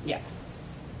 Yeah. Yeah.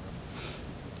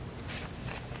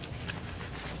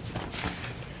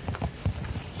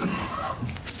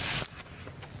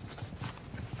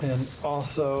 And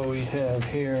also, we have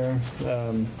here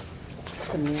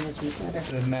The management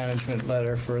letter. the management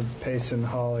letter for Pace and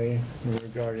Holly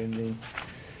regarding the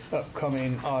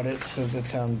upcoming audits of the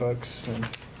town books. And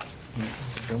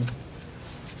and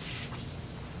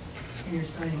you're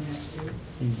signing that too.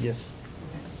 yes.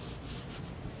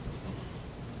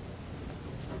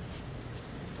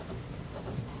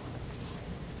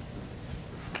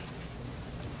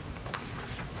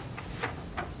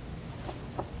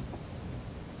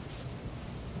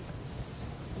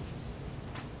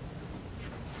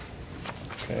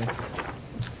 Okay.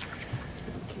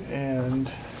 And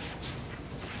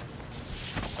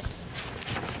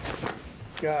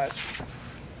got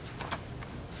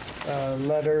a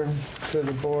letter to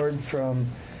the board from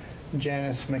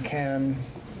Janice McCann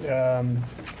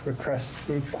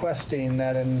requesting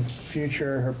that in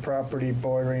future her property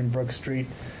bordering Brook Street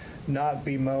not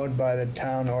be mowed by the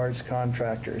town or its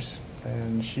contractors.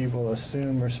 And she will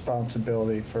assume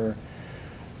responsibility for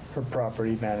her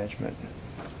property management.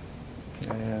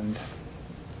 And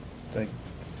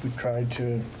we tried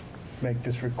to make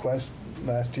this request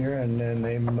last year, and then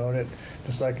they mowed it,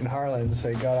 just like in Harlan's,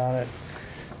 they got on it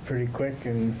pretty quick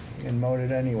and mowed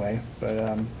it anyway, but,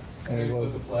 I didn't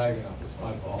put the flag up, it's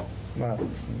my fault. well,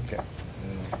 okay,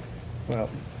 well,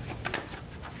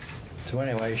 so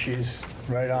anyway, she's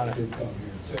right on I it. did come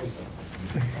here and say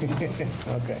something.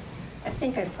 Okay, I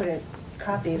think I put a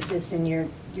copy of this in your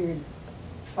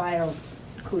file,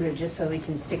 Kuda, just so we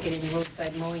can stick it in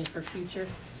roadside mowing for future.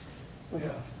 We'll Yeah.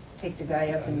 Take the guy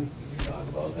up and, Did we talk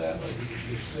about that, like you could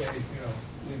just say,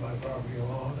 leave my property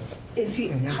alone? if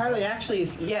you, Harley, actually,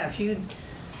 if you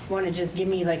want to just give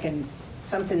me like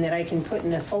something that I can put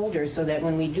in a folder so that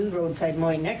when we do roadside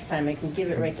mowing next time, I can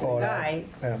give it right to Pull the it out. guy.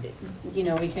 Yeah.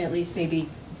 We can at least maybe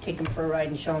take him for a ride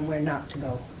and show him where not to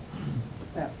go.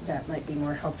 That might be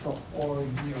more helpful. Or,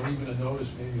 even a notice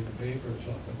maybe in the paper or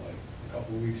something, like a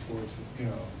couple of weeks before, a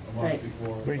month Right.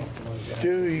 before, or we something like that.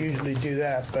 do usually do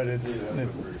that, but it's,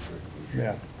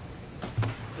 yeah,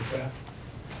 What's that?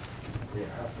 It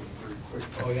happened pretty quick.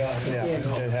 Oh, yeah. yeah, Yeah. it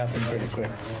did happen pretty quick.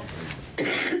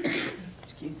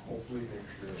 Excuse me. Hopefully next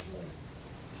year it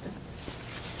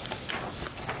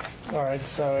won't. All right,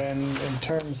 so in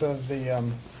terms of the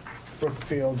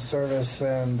Brookfield service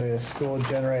and the school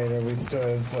generator, we still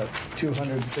have, what,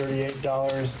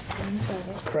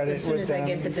 $238 credit As soon with as I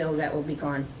get the them? bill, that will be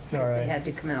gone, All because they right. had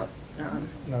to come out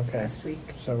Okay, last week.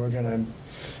 so we're gonna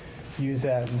use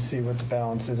that and see what the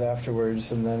balance is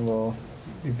afterwards, and then we'll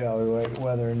evaluate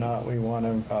whether or not we want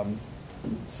to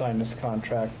sign this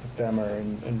contract with them or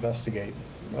investigate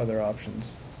other options.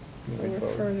 moving We're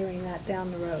forward. furthering that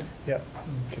down the road. Yep,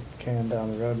 kick the can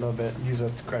down the road a little bit, use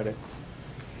up the credit.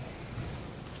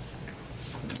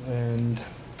 And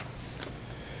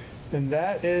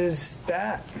that is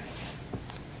that.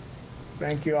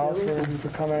 Thank you all for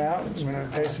coming out. I'm gonna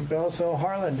pay some bills. So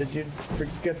Harlan, did you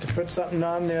forget to put something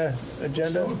on the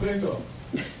agenda? Snow bingo.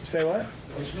 Say what?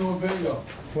 Snow bingo.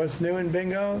 What's new in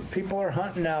bingo? People are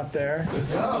hunting out there.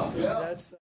 Yeah, yeah.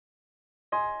 That's